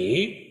than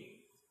me,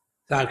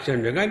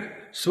 Saksham Jagat,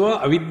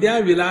 Swa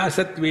Avidya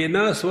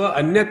Vilasatvena Swa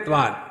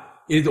Anyatvat,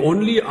 is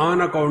only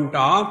on account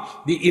of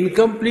the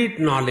incomplete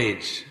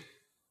knowledge.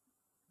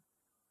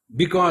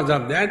 Because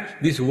of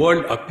that, this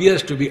world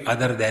appears to be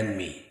other than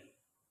me.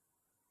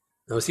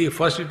 Now see,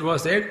 first it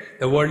was said,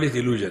 the world is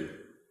illusion.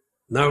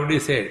 Now it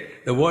is said,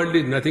 the world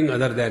is nothing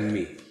other than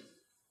me.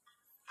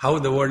 How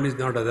the world is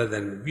not other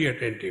than me? Be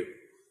attentive.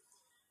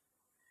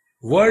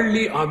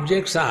 Worldly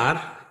objects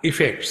are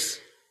effects.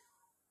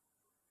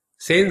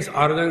 Sense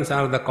organs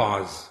are the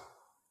cause.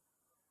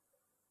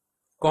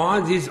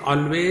 Cause is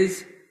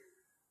always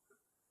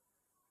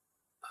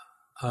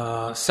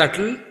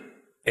subtle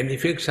and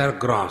effects are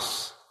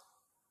gross.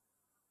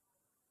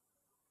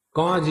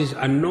 Cause is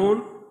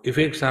unknown,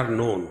 effects are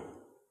known.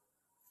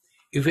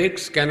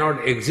 Effects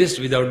cannot exist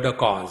without the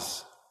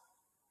cause.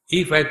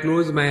 If I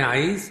close my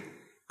eyes,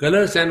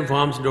 colors and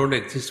forms don't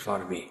exist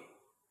for me.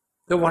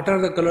 So what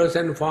are the colors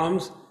and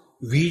forms?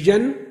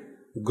 Vision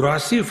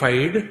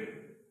grossified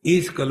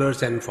is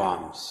colors and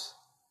forms.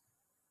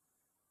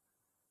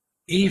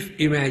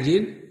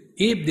 Imagine,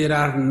 if there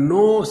are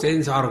no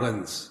sense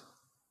organs,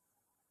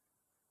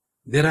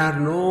 there are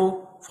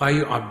no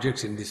 5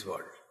 objects in this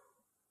world.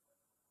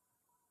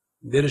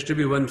 There used to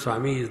be one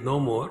Swami, he is no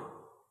more.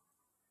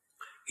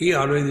 He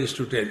always used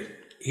to tell,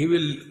 he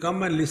will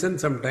come and listen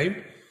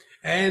sometime,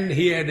 and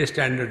he had a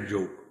standard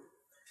joke.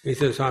 He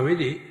said,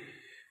 Swamiji,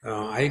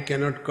 I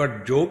cannot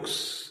cut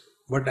jokes,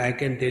 but I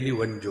can tell you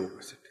one joke.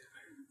 I said,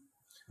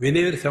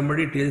 whenever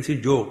somebody tells a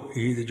joke,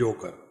 he is a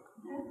joker.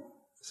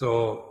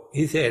 So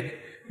he said,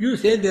 you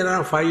say there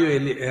are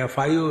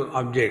 5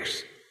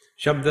 objects,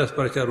 Shabda,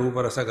 Sparsha,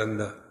 Rupa, Rasa,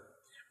 Gandha.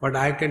 But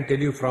I can tell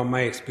you from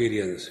my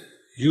experience.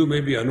 You may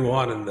be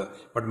Anubhavananda,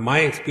 but my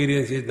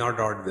experience is not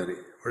ordinary.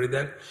 What is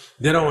that?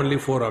 There are only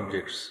 4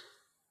 objects.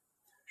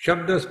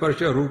 Shabda,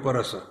 Sparsha, Rupa,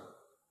 Rasa.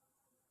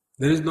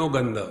 There is no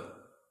Gandha.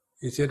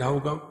 He said, how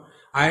come?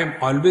 I am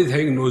always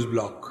having nose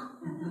block.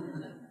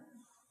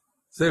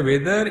 So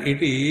whether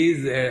it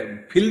is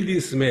a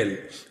filthy smell,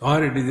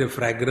 or it is a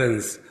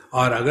fragrance,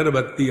 or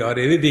agarbatti, or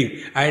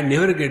anything, I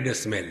never get the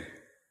smell.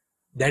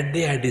 That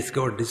day I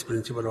discovered this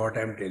principle, what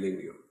I am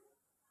telling you.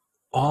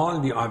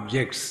 All the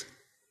objects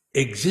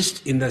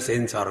exist in the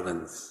sense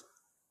organs.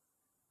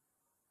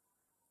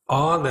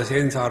 All the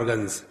sense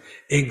organs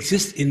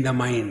exist in the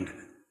mind.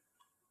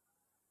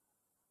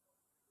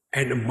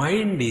 And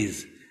mind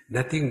is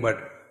nothing but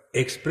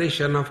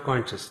expression of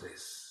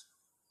consciousness.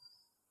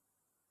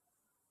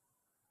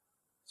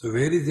 So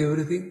where is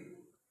everything?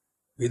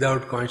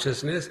 Without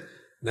consciousness,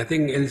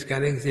 nothing else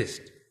can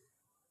exist.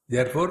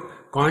 Therefore,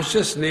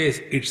 consciousness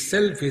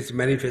itself is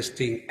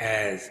manifesting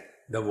as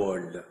the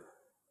world.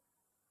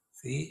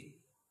 See?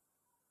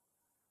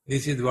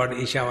 This is what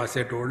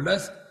Ishavasya told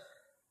us.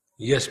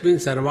 Yasmin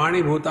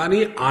sarvani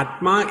bhutani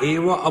atma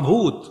eva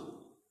abhut.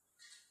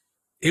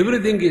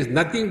 Everything is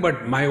nothing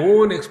but my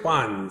own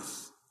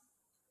expanse.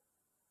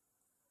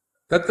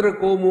 Tatra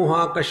ko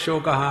moha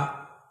kashokaha.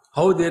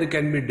 How there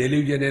can be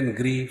delusion and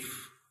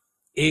grief.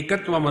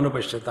 Ekatva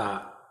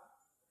manupashyata.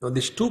 Now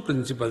these 2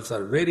 principles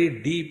are very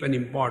deep and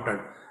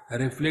important.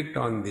 Reflect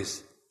on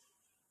this.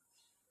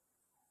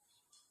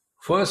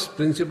 First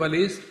principle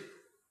is,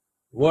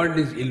 world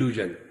is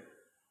illusion.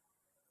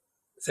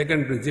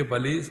 Second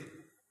principle is,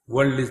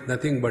 world is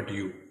nothing but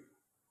you.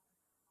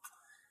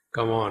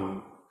 Come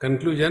on.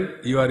 Conclusion,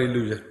 you are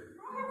illusion.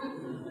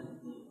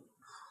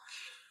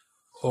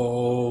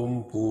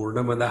 Om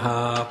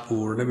Purnamadaha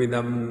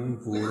Purnamidam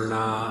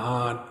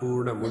Purnat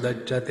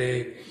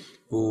Purnamudachyate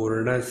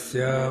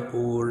Purnasya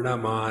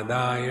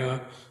Purnamadaya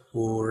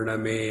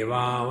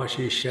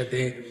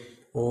Purnamevavashishyate.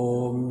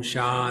 Om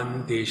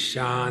Shanti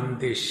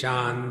Shanti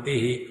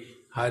Shanti.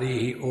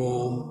 Hari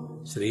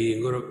Om.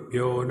 Sri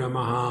Gurubhyo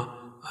Namaha.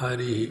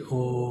 Hari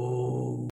Om.